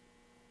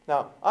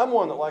 Now, I'm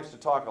one that likes to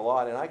talk a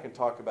lot, and I can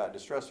talk about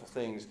distressful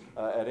things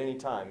at any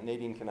time.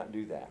 Nadine cannot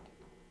do that.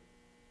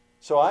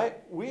 So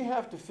we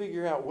have to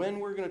figure out when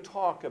we're going to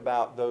talk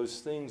about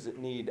those things that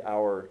need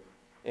our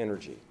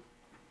energy.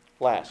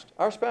 Last,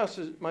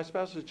 my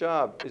spouse's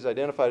job is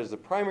identified as the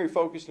primary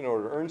focus in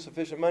order to earn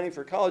sufficient money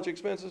for college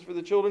expenses for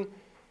the children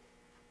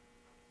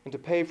and to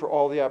pay for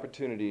all the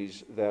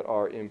opportunities that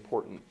are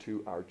important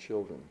to our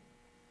children.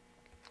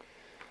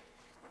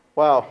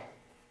 Wow,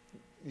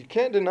 you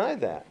can't deny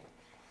that.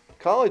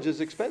 College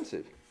is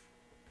expensive,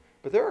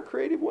 but there are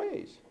creative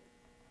ways.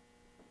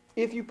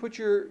 If you put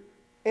your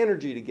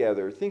energy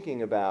together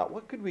thinking about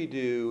what could we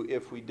do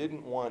if we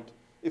want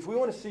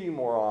to see you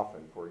more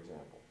often, for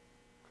example.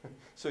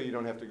 So you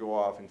don't have to go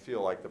off and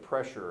feel like the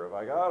pressure of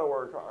I got to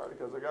work hard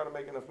because I got to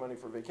make enough money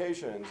for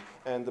vacations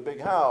and the big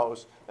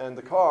house and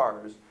the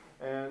cars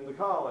and the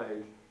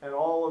college and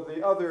all of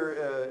the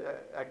other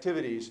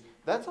activities.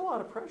 That's a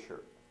lot of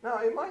pressure. Now,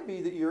 it might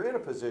be that you're in a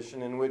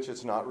position in which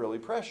it's not really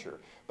pressure,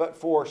 but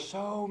for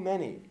so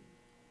many,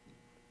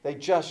 they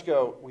just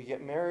go, we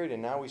get married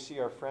and now we see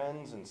our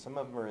friends, and some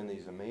of them are in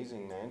these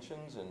amazing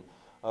mansions and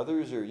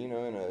others are, in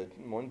a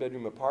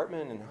one-bedroom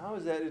apartment, and how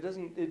is that? It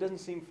doesn't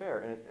seem fair,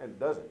 and it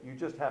doesn't. You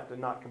just have to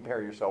not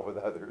compare yourself with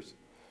others.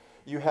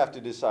 You have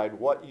to decide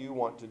what you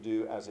want to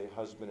do as a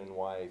husband and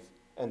wife,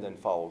 and then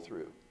follow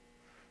through.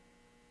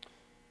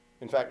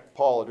 In fact,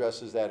 Paul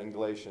addresses that in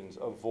Galatians,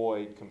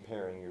 avoid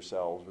comparing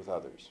yourselves with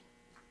others.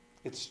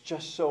 It's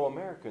just so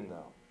American,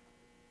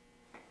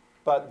 though.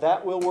 But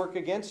that will work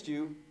against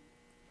you.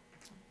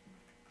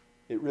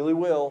 It really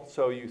will.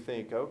 So you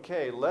think,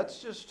 okay,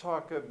 let's just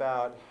talk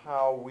about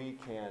how we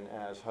can,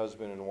 as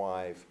husband and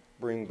wife,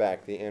 bring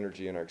back the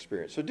energy in our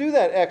experience. So do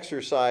that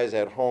exercise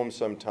at home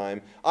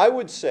sometime. I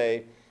would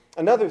say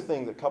another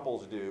thing that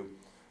couples do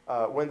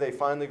when they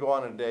finally go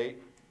on a date,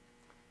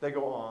 they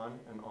go on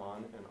and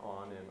on and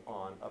on and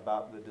on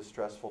about the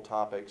distressful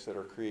topics that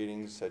are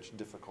creating such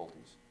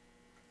difficulties.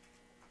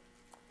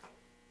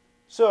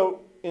 So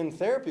in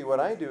therapy,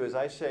 what I do is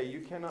I say you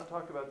cannot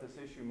talk about this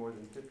issue more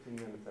than 15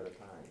 minutes at a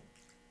time,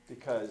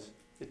 because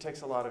it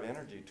takes a lot of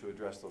energy to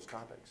address those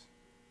topics.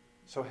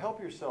 So help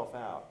yourself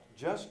out.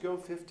 Just go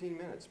 15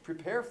 minutes.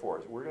 Prepare for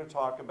it. We're going to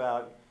talk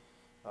about,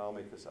 I'll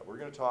make this up. We're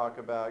going to talk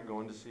about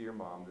going to see your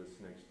mom this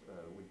next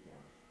weekend.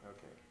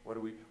 Okay. What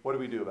do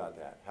we do about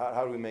that?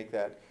 How do we make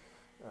that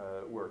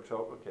work?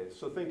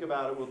 So think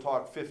about it. We'll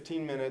talk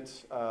 15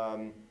 minutes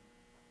after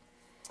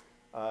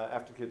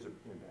kids are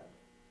in bed.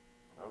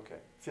 Okay.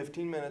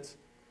 15 minutes.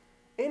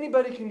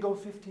 Anybody can go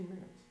 15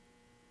 minutes.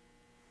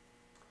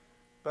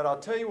 But I'll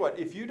tell you what,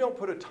 if you don't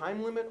put a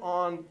time limit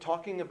on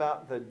talking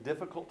about the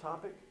difficult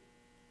topic,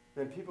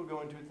 then people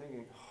go into it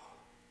thinking,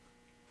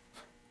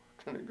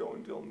 I'm going to go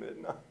until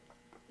midnight.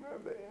 I don't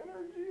have the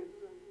energy.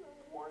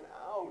 I'm worn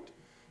out.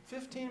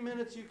 15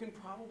 minutes, you can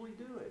probably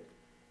do it.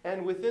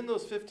 And within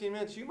those 15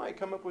 minutes, you might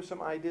come up with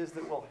some ideas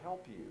that will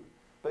help you,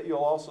 but you'll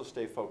also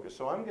stay focused.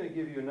 So I'm going to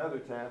give you another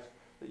task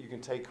that you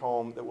can take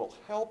home that will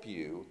help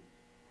you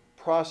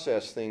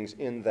process things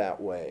in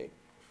that way.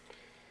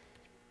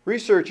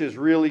 Research is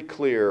really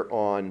clear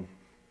on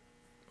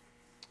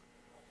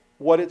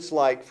what it's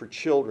like for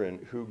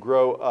children who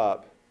grow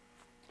up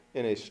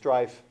in a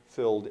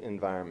strife-filled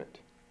environment.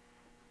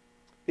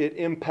 It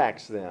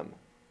impacts them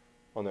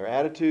on their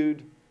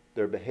attitude,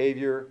 their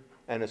behavior,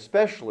 and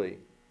especially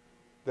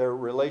their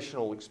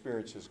relational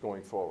experiences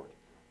going forward.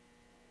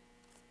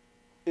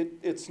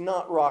 It's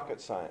not rocket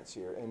science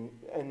here,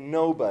 and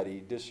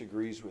nobody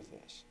disagrees with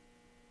this.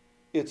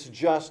 It's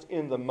just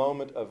in the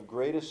moment of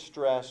greatest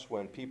stress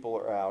when people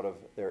are out of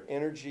their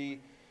energy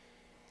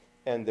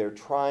and they're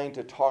trying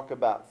to talk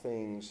about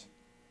things,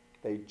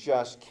 they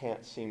just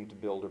can't seem to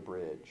build a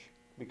bridge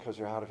because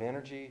they're out of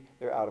energy,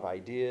 they're out of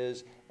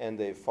ideas, and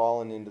they've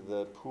fallen into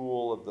the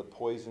pool of the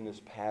poisonous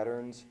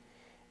patterns.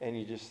 and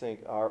you just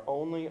think our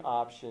only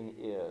option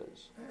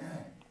is,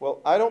 well,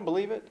 I don't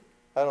believe it.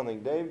 I don't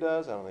think Dave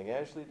does. I don't think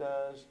Ashley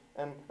does.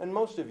 And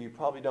most of you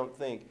probably don't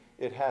think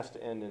it has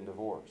to end in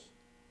divorce.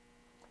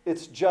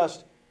 It's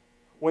just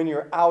when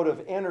you're out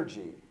of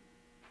energy,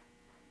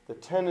 the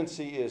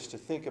tendency is to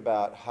think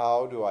about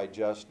how do I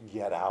just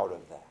get out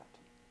of that.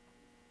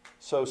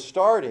 So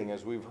starting,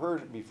 as we've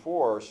heard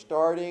before,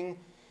 starting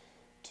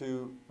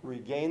to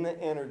regain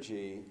the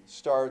energy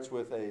starts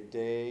with a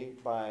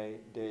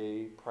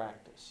day-by-day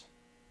practice.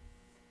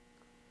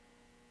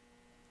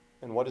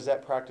 And what does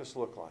that practice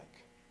look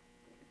like?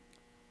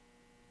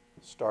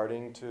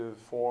 Starting to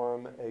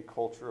form a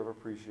culture of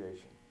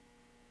appreciation.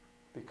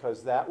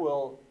 Because that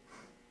will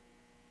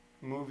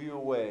move you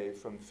away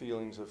from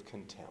feelings of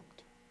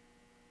contempt.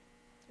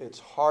 It's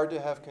hard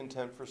to have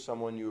contempt for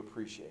someone you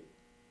appreciate.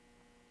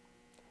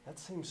 That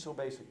seems so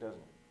basic, doesn't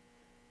it?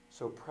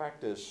 So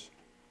practice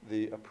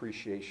the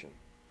appreciation.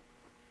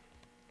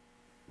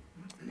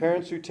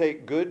 Parents who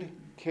take good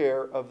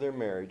care of their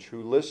marriage,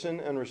 who listen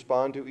and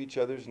respond to each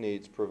other's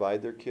needs,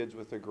 provide their kids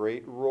with a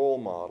great role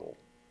model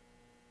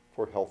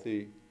for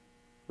healthy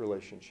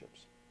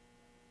relationships.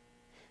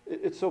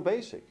 It's so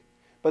basic.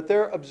 But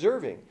they're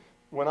observing.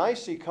 When I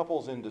see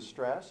couples in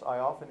distress, I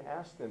often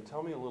ask them,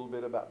 tell me a little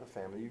bit about the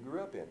family you grew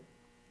up in.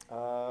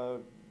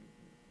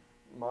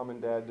 Mom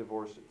and dad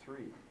divorced at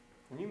 3.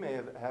 And you may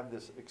have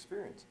this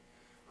experience.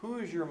 Who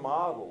is your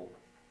model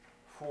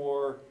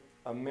for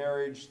a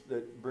marriage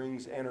that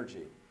brings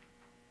energy?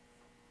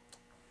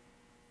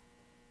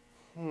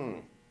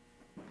 Well,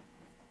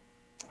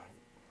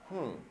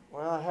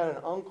 I had an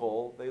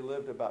uncle. They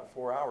lived about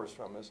 4 hours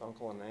from us,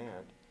 uncle and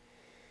aunt.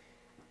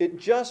 It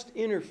just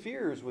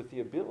interferes with the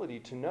ability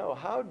to know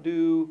how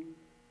do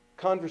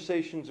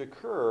conversations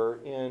occur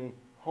in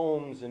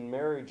homes and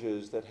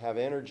marriages that have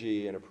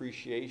energy and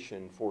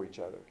appreciation for each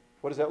other.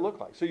 What does that look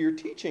like? So you're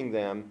teaching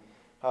them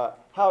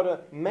how to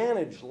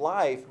manage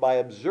life by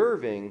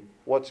observing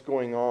what's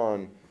going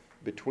on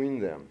between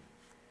them.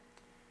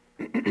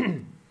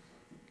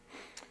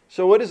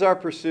 So what is our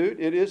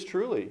pursuit? It is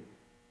truly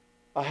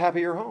a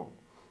happier home.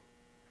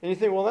 And you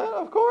think, well, that,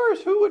 of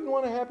course, who wouldn't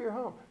want a happier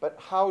home? But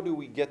how do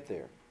we get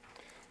there?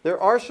 There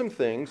are some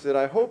things that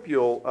I hope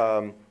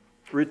you'll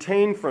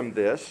retain from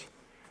this.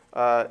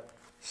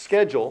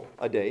 Schedule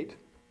a date.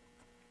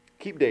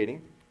 Keep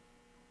dating.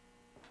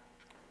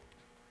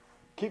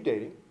 Keep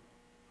dating.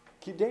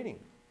 Keep dating.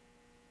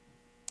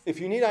 If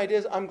you need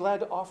ideas, I'm glad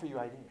to offer you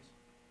ideas.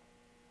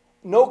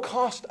 No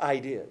cost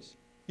ideas.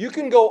 You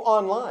can go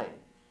online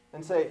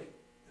and say,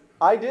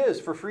 ideas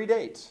for free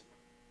dates.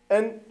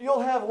 And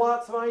you'll have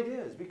lots of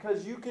ideas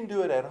because you can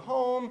do it at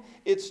home.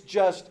 It's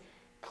just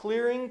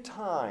clearing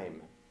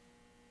time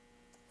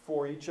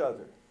for each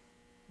other.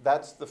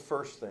 That's the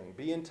first thing.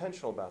 Be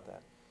intentional about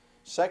that.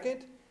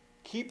 Second,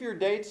 keep your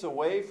dates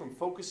away from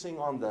focusing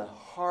on the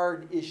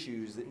hard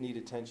issues that need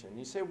attention.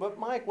 You say, but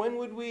Mike, when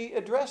would we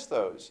address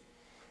those?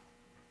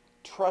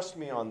 Trust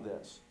me on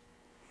this.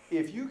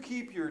 If you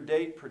keep your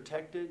date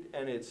protected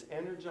and it's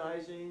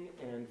energizing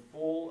and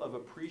full of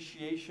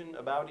appreciation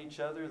about each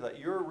other, that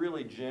you're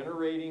really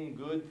generating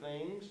good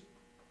things,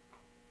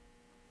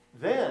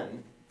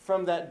 then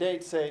from that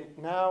date say,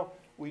 now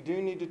we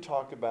do need to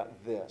talk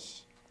about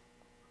this.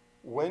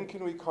 When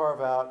can we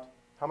carve out,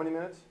 how many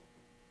minutes?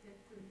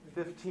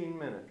 15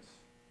 minutes.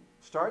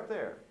 Start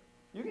there.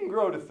 You can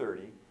grow to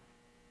 30.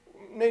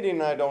 Nadine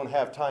and I don't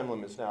have time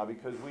limits now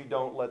because we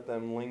don't let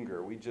them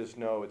linger. We just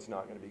know it's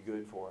not going to be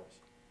good for us.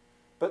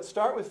 But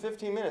start with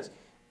 15 minutes.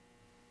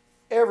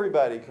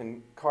 Everybody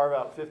can carve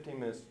out 15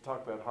 minutes to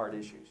talk about hard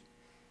issues.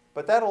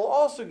 But that'll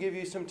also give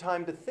you some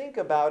time to think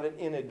about it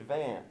in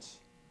advance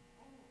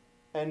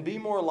and be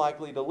more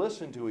likely to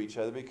listen to each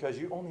other because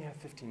you only have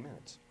 15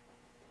 minutes.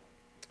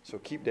 So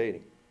keep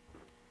dating.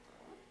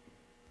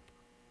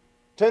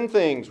 10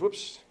 things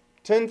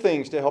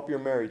to help your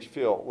marriage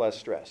feel less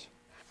stress.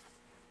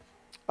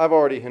 I've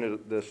already hinted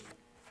at this.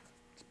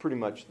 It's pretty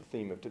much the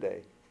theme of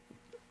today.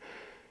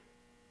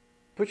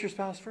 Put your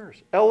spouse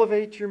first.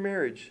 Elevate your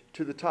marriage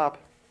to the top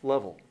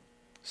level.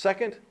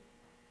 Second,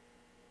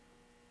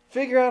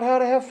 figure out how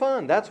to have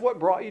fun. That's what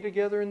brought you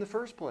together in the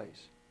first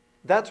place.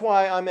 That's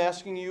why I'm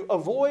asking you,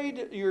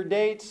 avoid your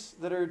dates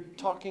that are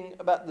talking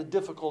about the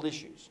difficult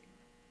issues.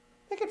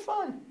 Make it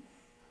fun.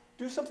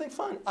 Do something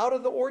fun, out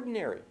of the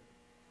ordinary.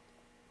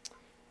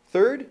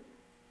 Third,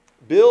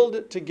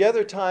 build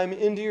together time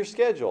into your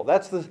schedule.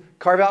 That's the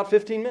carve out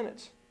 15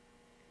 minutes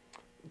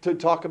to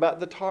talk about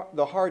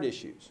the hard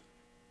issues.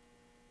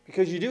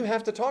 Because you do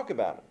have to talk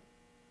about it.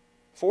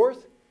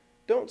 Fourth,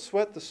 don't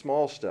sweat the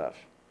small stuff.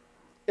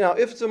 Now,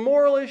 if it's a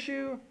moral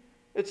issue,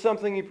 it's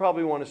something you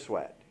probably want to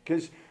sweat.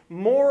 Because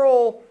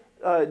moral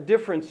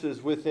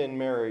differences within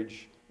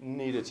marriage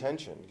need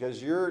attention.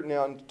 Because you're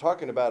now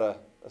talking about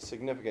a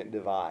significant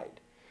divide.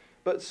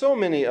 But so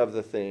many of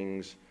the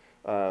things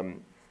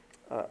don't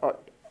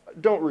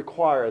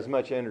require as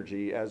much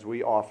energy as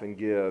we often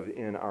give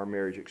in our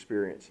marriage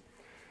experience.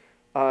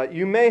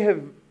 You may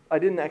have, I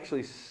didn't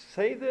actually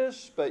say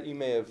this, but you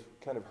may have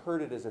kind of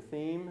heard it as a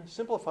theme.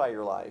 Simplify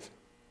your life.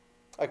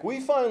 Like we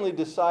finally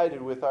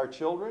decided with our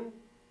children,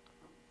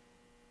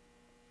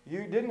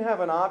 you didn't have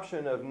an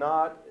option of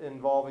not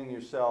involving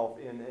yourself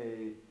in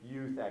a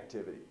youth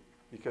activity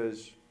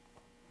because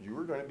you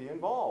were going to be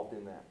involved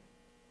in that.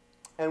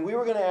 And we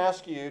were going to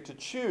ask you to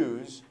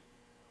choose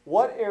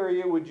what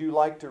area would you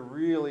like to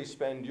really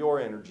spend your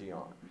energy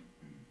on.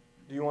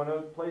 Do you want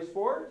to play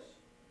sports?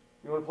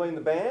 You want to play in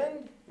the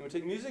band? You want to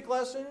take music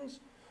lessons?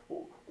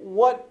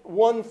 What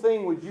one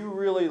thing would you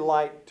really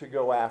like to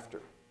go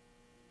after?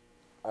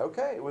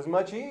 Okay, it was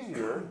much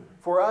easier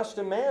for us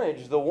to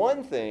manage the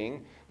one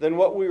thing than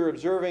what we were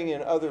observing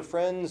in other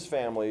friends'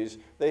 families.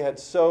 They had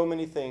so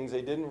many things,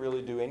 they didn't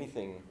really do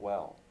anything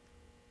well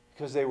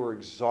because they were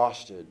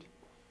exhausted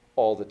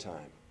all the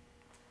time.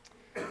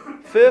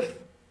 Fifth,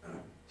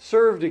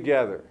 serve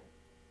together.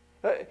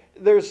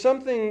 There's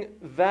something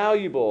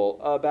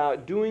valuable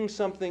about doing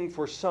something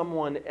for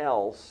someone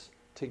else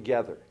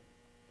together.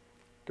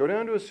 Go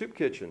down to a soup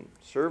kitchen,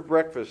 serve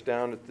breakfast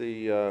down at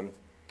the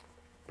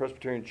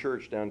Presbyterian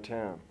Church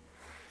downtown.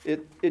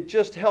 It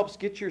just helps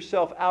get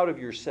yourself out of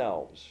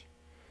yourselves.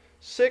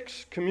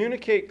 6,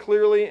 communicate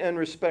clearly and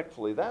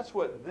respectfully. That's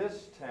what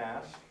this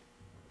task,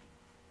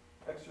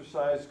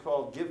 exercise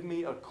called Give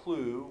Me a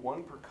Clue,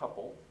 1 per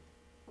couple.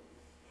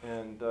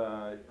 And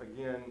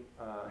again,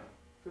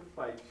 if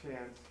by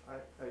chance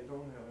I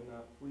don't have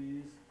enough,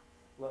 please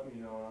let me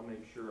know and I'll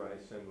make sure I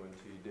send one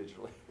to you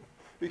digitally.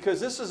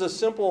 Because this is a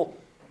simple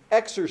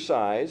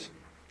exercise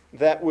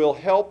that will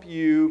help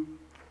you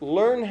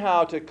learn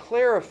how to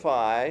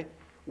clarify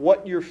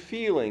what you're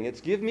feeling. It's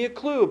give me a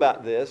clue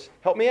about this,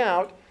 help me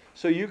out,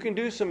 so you can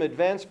do some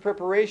advanced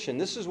preparation.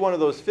 This is one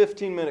of those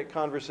 15-minute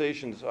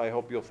conversations I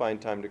hope you'll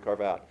find time to carve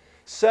out.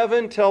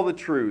 7, tell the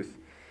truth.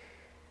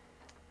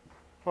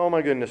 Oh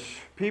my goodness.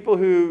 People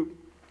who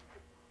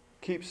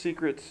keep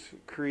secrets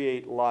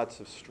create lots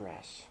of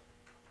stress.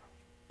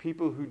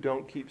 People who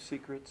don't keep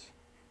secrets,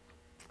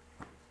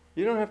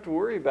 you don't have to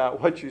worry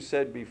about what you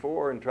said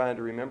before and trying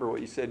to remember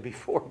what you said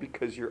before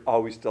because you're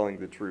always telling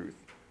the truth.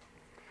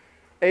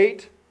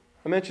 8,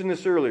 I mentioned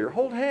this earlier,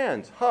 hold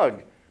hands,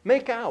 hug,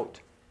 make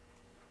out.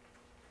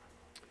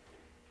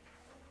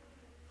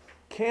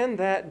 Can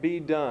that be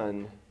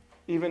done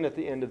even at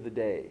the end of the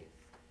day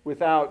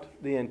without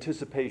the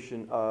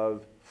anticipation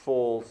of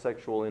full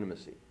sexual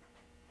intimacy?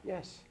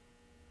 Yes.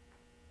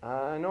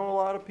 I know a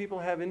lot of people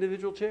have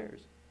individual chairs.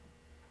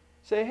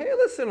 Say, hey,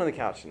 let's sit on the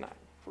couch tonight.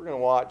 We're going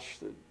to watch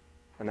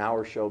an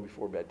hour show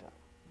before bedtime.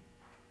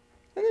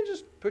 And then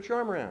just put your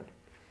arm around.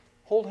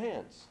 Hold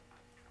hands.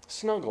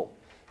 Snuggle.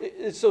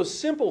 It's those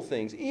simple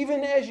things.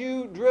 Even as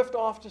you drift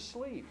off to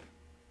sleep,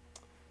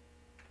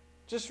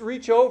 just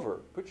reach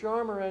over. Put your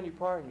arm around your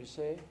partner and you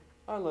say,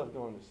 I love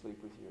going to sleep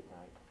with you at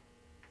night.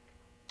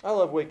 I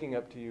love waking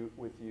up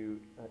with you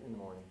in the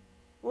morning.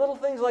 Little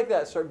things like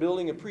that start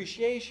building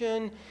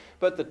appreciation,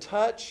 but the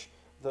touch,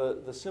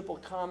 the simple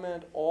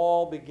comment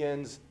all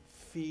begins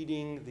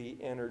feeding the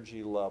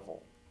energy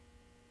level.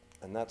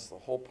 And that's the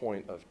whole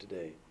point of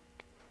today.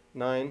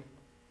 9,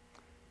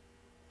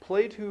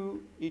 play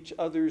to each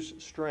other's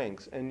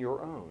strengths and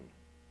your own.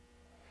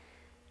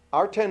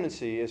 Our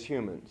tendency as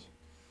humans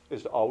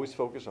is to always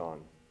focus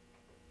on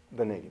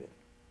the negative,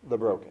 the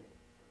broken,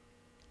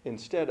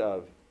 instead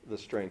of the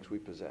strengths we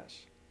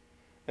possess.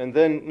 And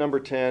then number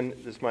 10,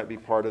 this might be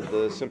part of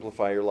the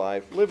simplify your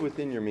life, live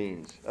within your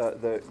means.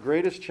 The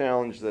greatest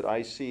challenge that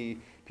I see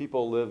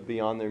people live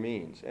beyond their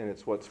means, and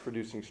it's what's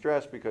producing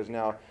stress because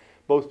now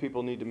both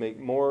people need to make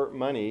more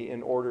money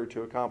in order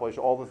to accomplish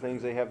all the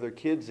things they have their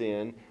kids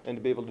in and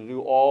to be able to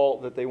do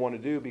all that they want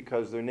to do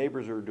because their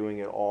neighbors are doing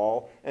it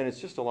all, and it's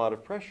just a lot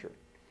of pressure.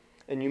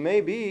 And you may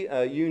be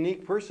a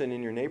unique person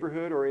in your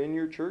neighborhood or in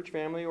your church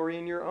family or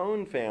in your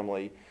own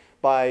family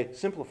by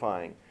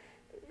simplifying.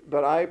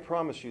 But I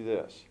promise you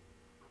this,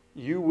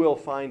 you will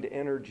find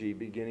energy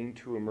beginning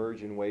to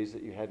emerge in ways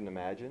that you hadn't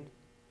imagined.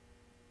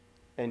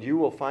 And you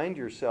will find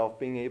yourself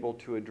being able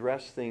to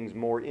address things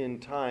more in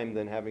time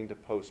than having to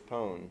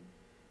postpone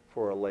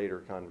for a later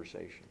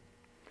conversation.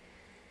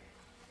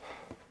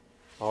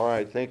 All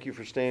right, thank you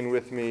for staying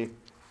with me.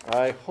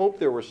 I hope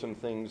there were some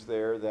things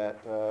there that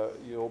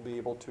you'll be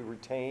able to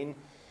retain.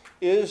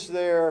 Is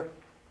there,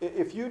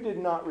 if you did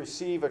not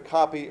receive a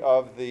copy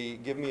of the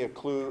Give Me a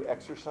Clue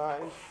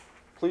exercise,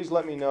 please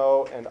let me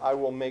know and I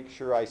will make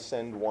sure I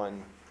send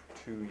one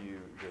to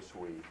you this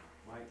week.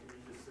 Mike, can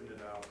you just send it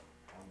out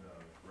on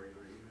the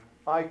regular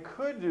email? I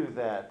could do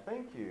that.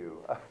 Thank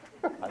you.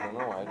 I don't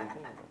know. I didn't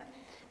think of that.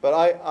 But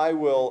I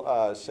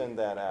will send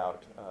that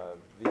out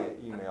via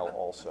email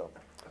also.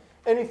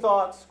 Any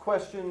thoughts,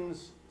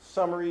 questions,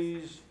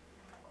 summaries,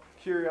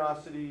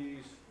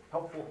 curiosities,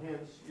 helpful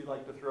hints you'd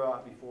like to throw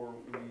out before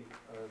we finish?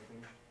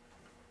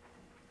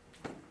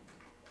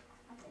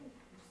 I think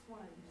just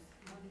one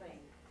thing.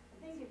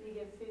 I think if you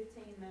give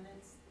 15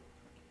 minutes,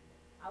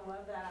 I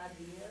love that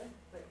idea,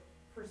 but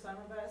for some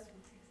of us,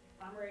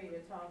 I'm ready to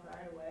talk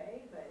right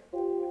away, but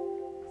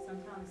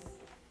sometimes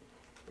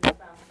the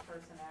spouse's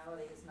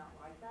personality is not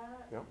like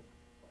that. Yep.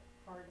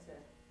 Hard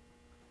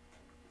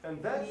to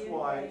And that's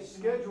why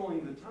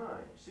scheduling the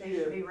time. See, They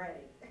should be ready.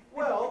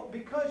 well,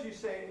 because you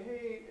say,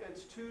 hey,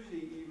 it's Tuesday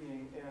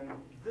evening and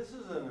this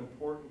is an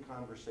important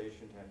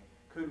conversation to have.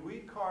 Could we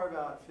carve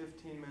out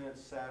 15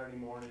 minutes Saturday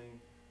morning?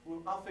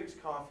 Well, I'll fix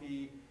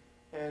coffee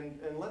and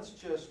let's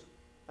just,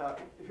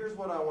 here's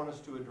what I want us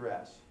to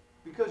address.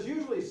 Because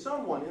usually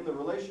someone in the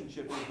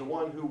relationship is the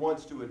one who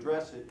wants to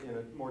address it in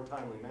a more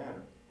timely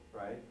manner,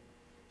 right?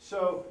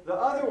 So the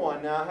other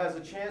one now has a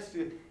chance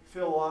to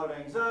feel a lot of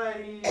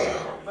anxiety,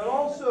 but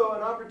also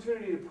an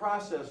opportunity to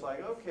process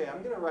like, okay,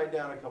 I'm going to write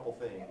down a couple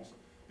things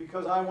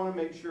because I want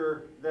to make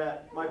sure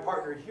that my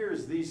partner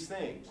hears these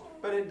things.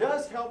 But it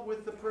does help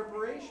with the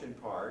preparation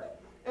part.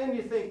 And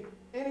you think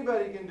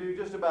anybody can do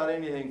just about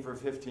anything for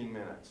 15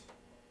 minutes.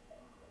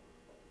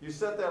 You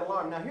set that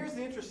alarm. Now here's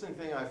the interesting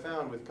thing I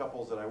found with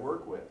couples that I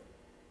work with.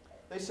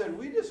 They said,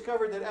 we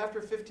discovered that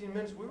after 15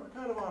 minutes, we were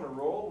kind of on a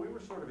roll. We were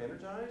sort of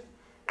energized.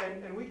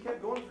 And we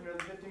kept going for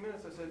another 15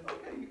 minutes. I said,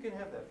 okay, you can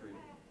have that freedom.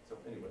 So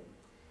anyway,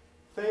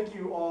 thank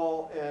you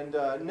all. And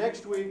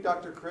next week,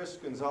 Dr. Chris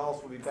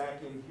Gonzalez will be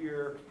back in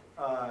here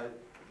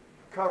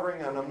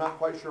covering, and I'm not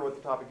quite sure what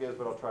the topic is,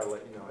 but I'll try to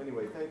let you know.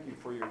 Anyway, thank you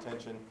for your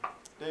attention.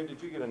 Dave,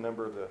 did you get a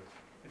number of the?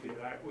 We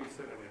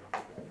sit it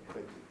down.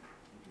 Thank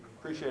you.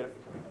 Appreciate it.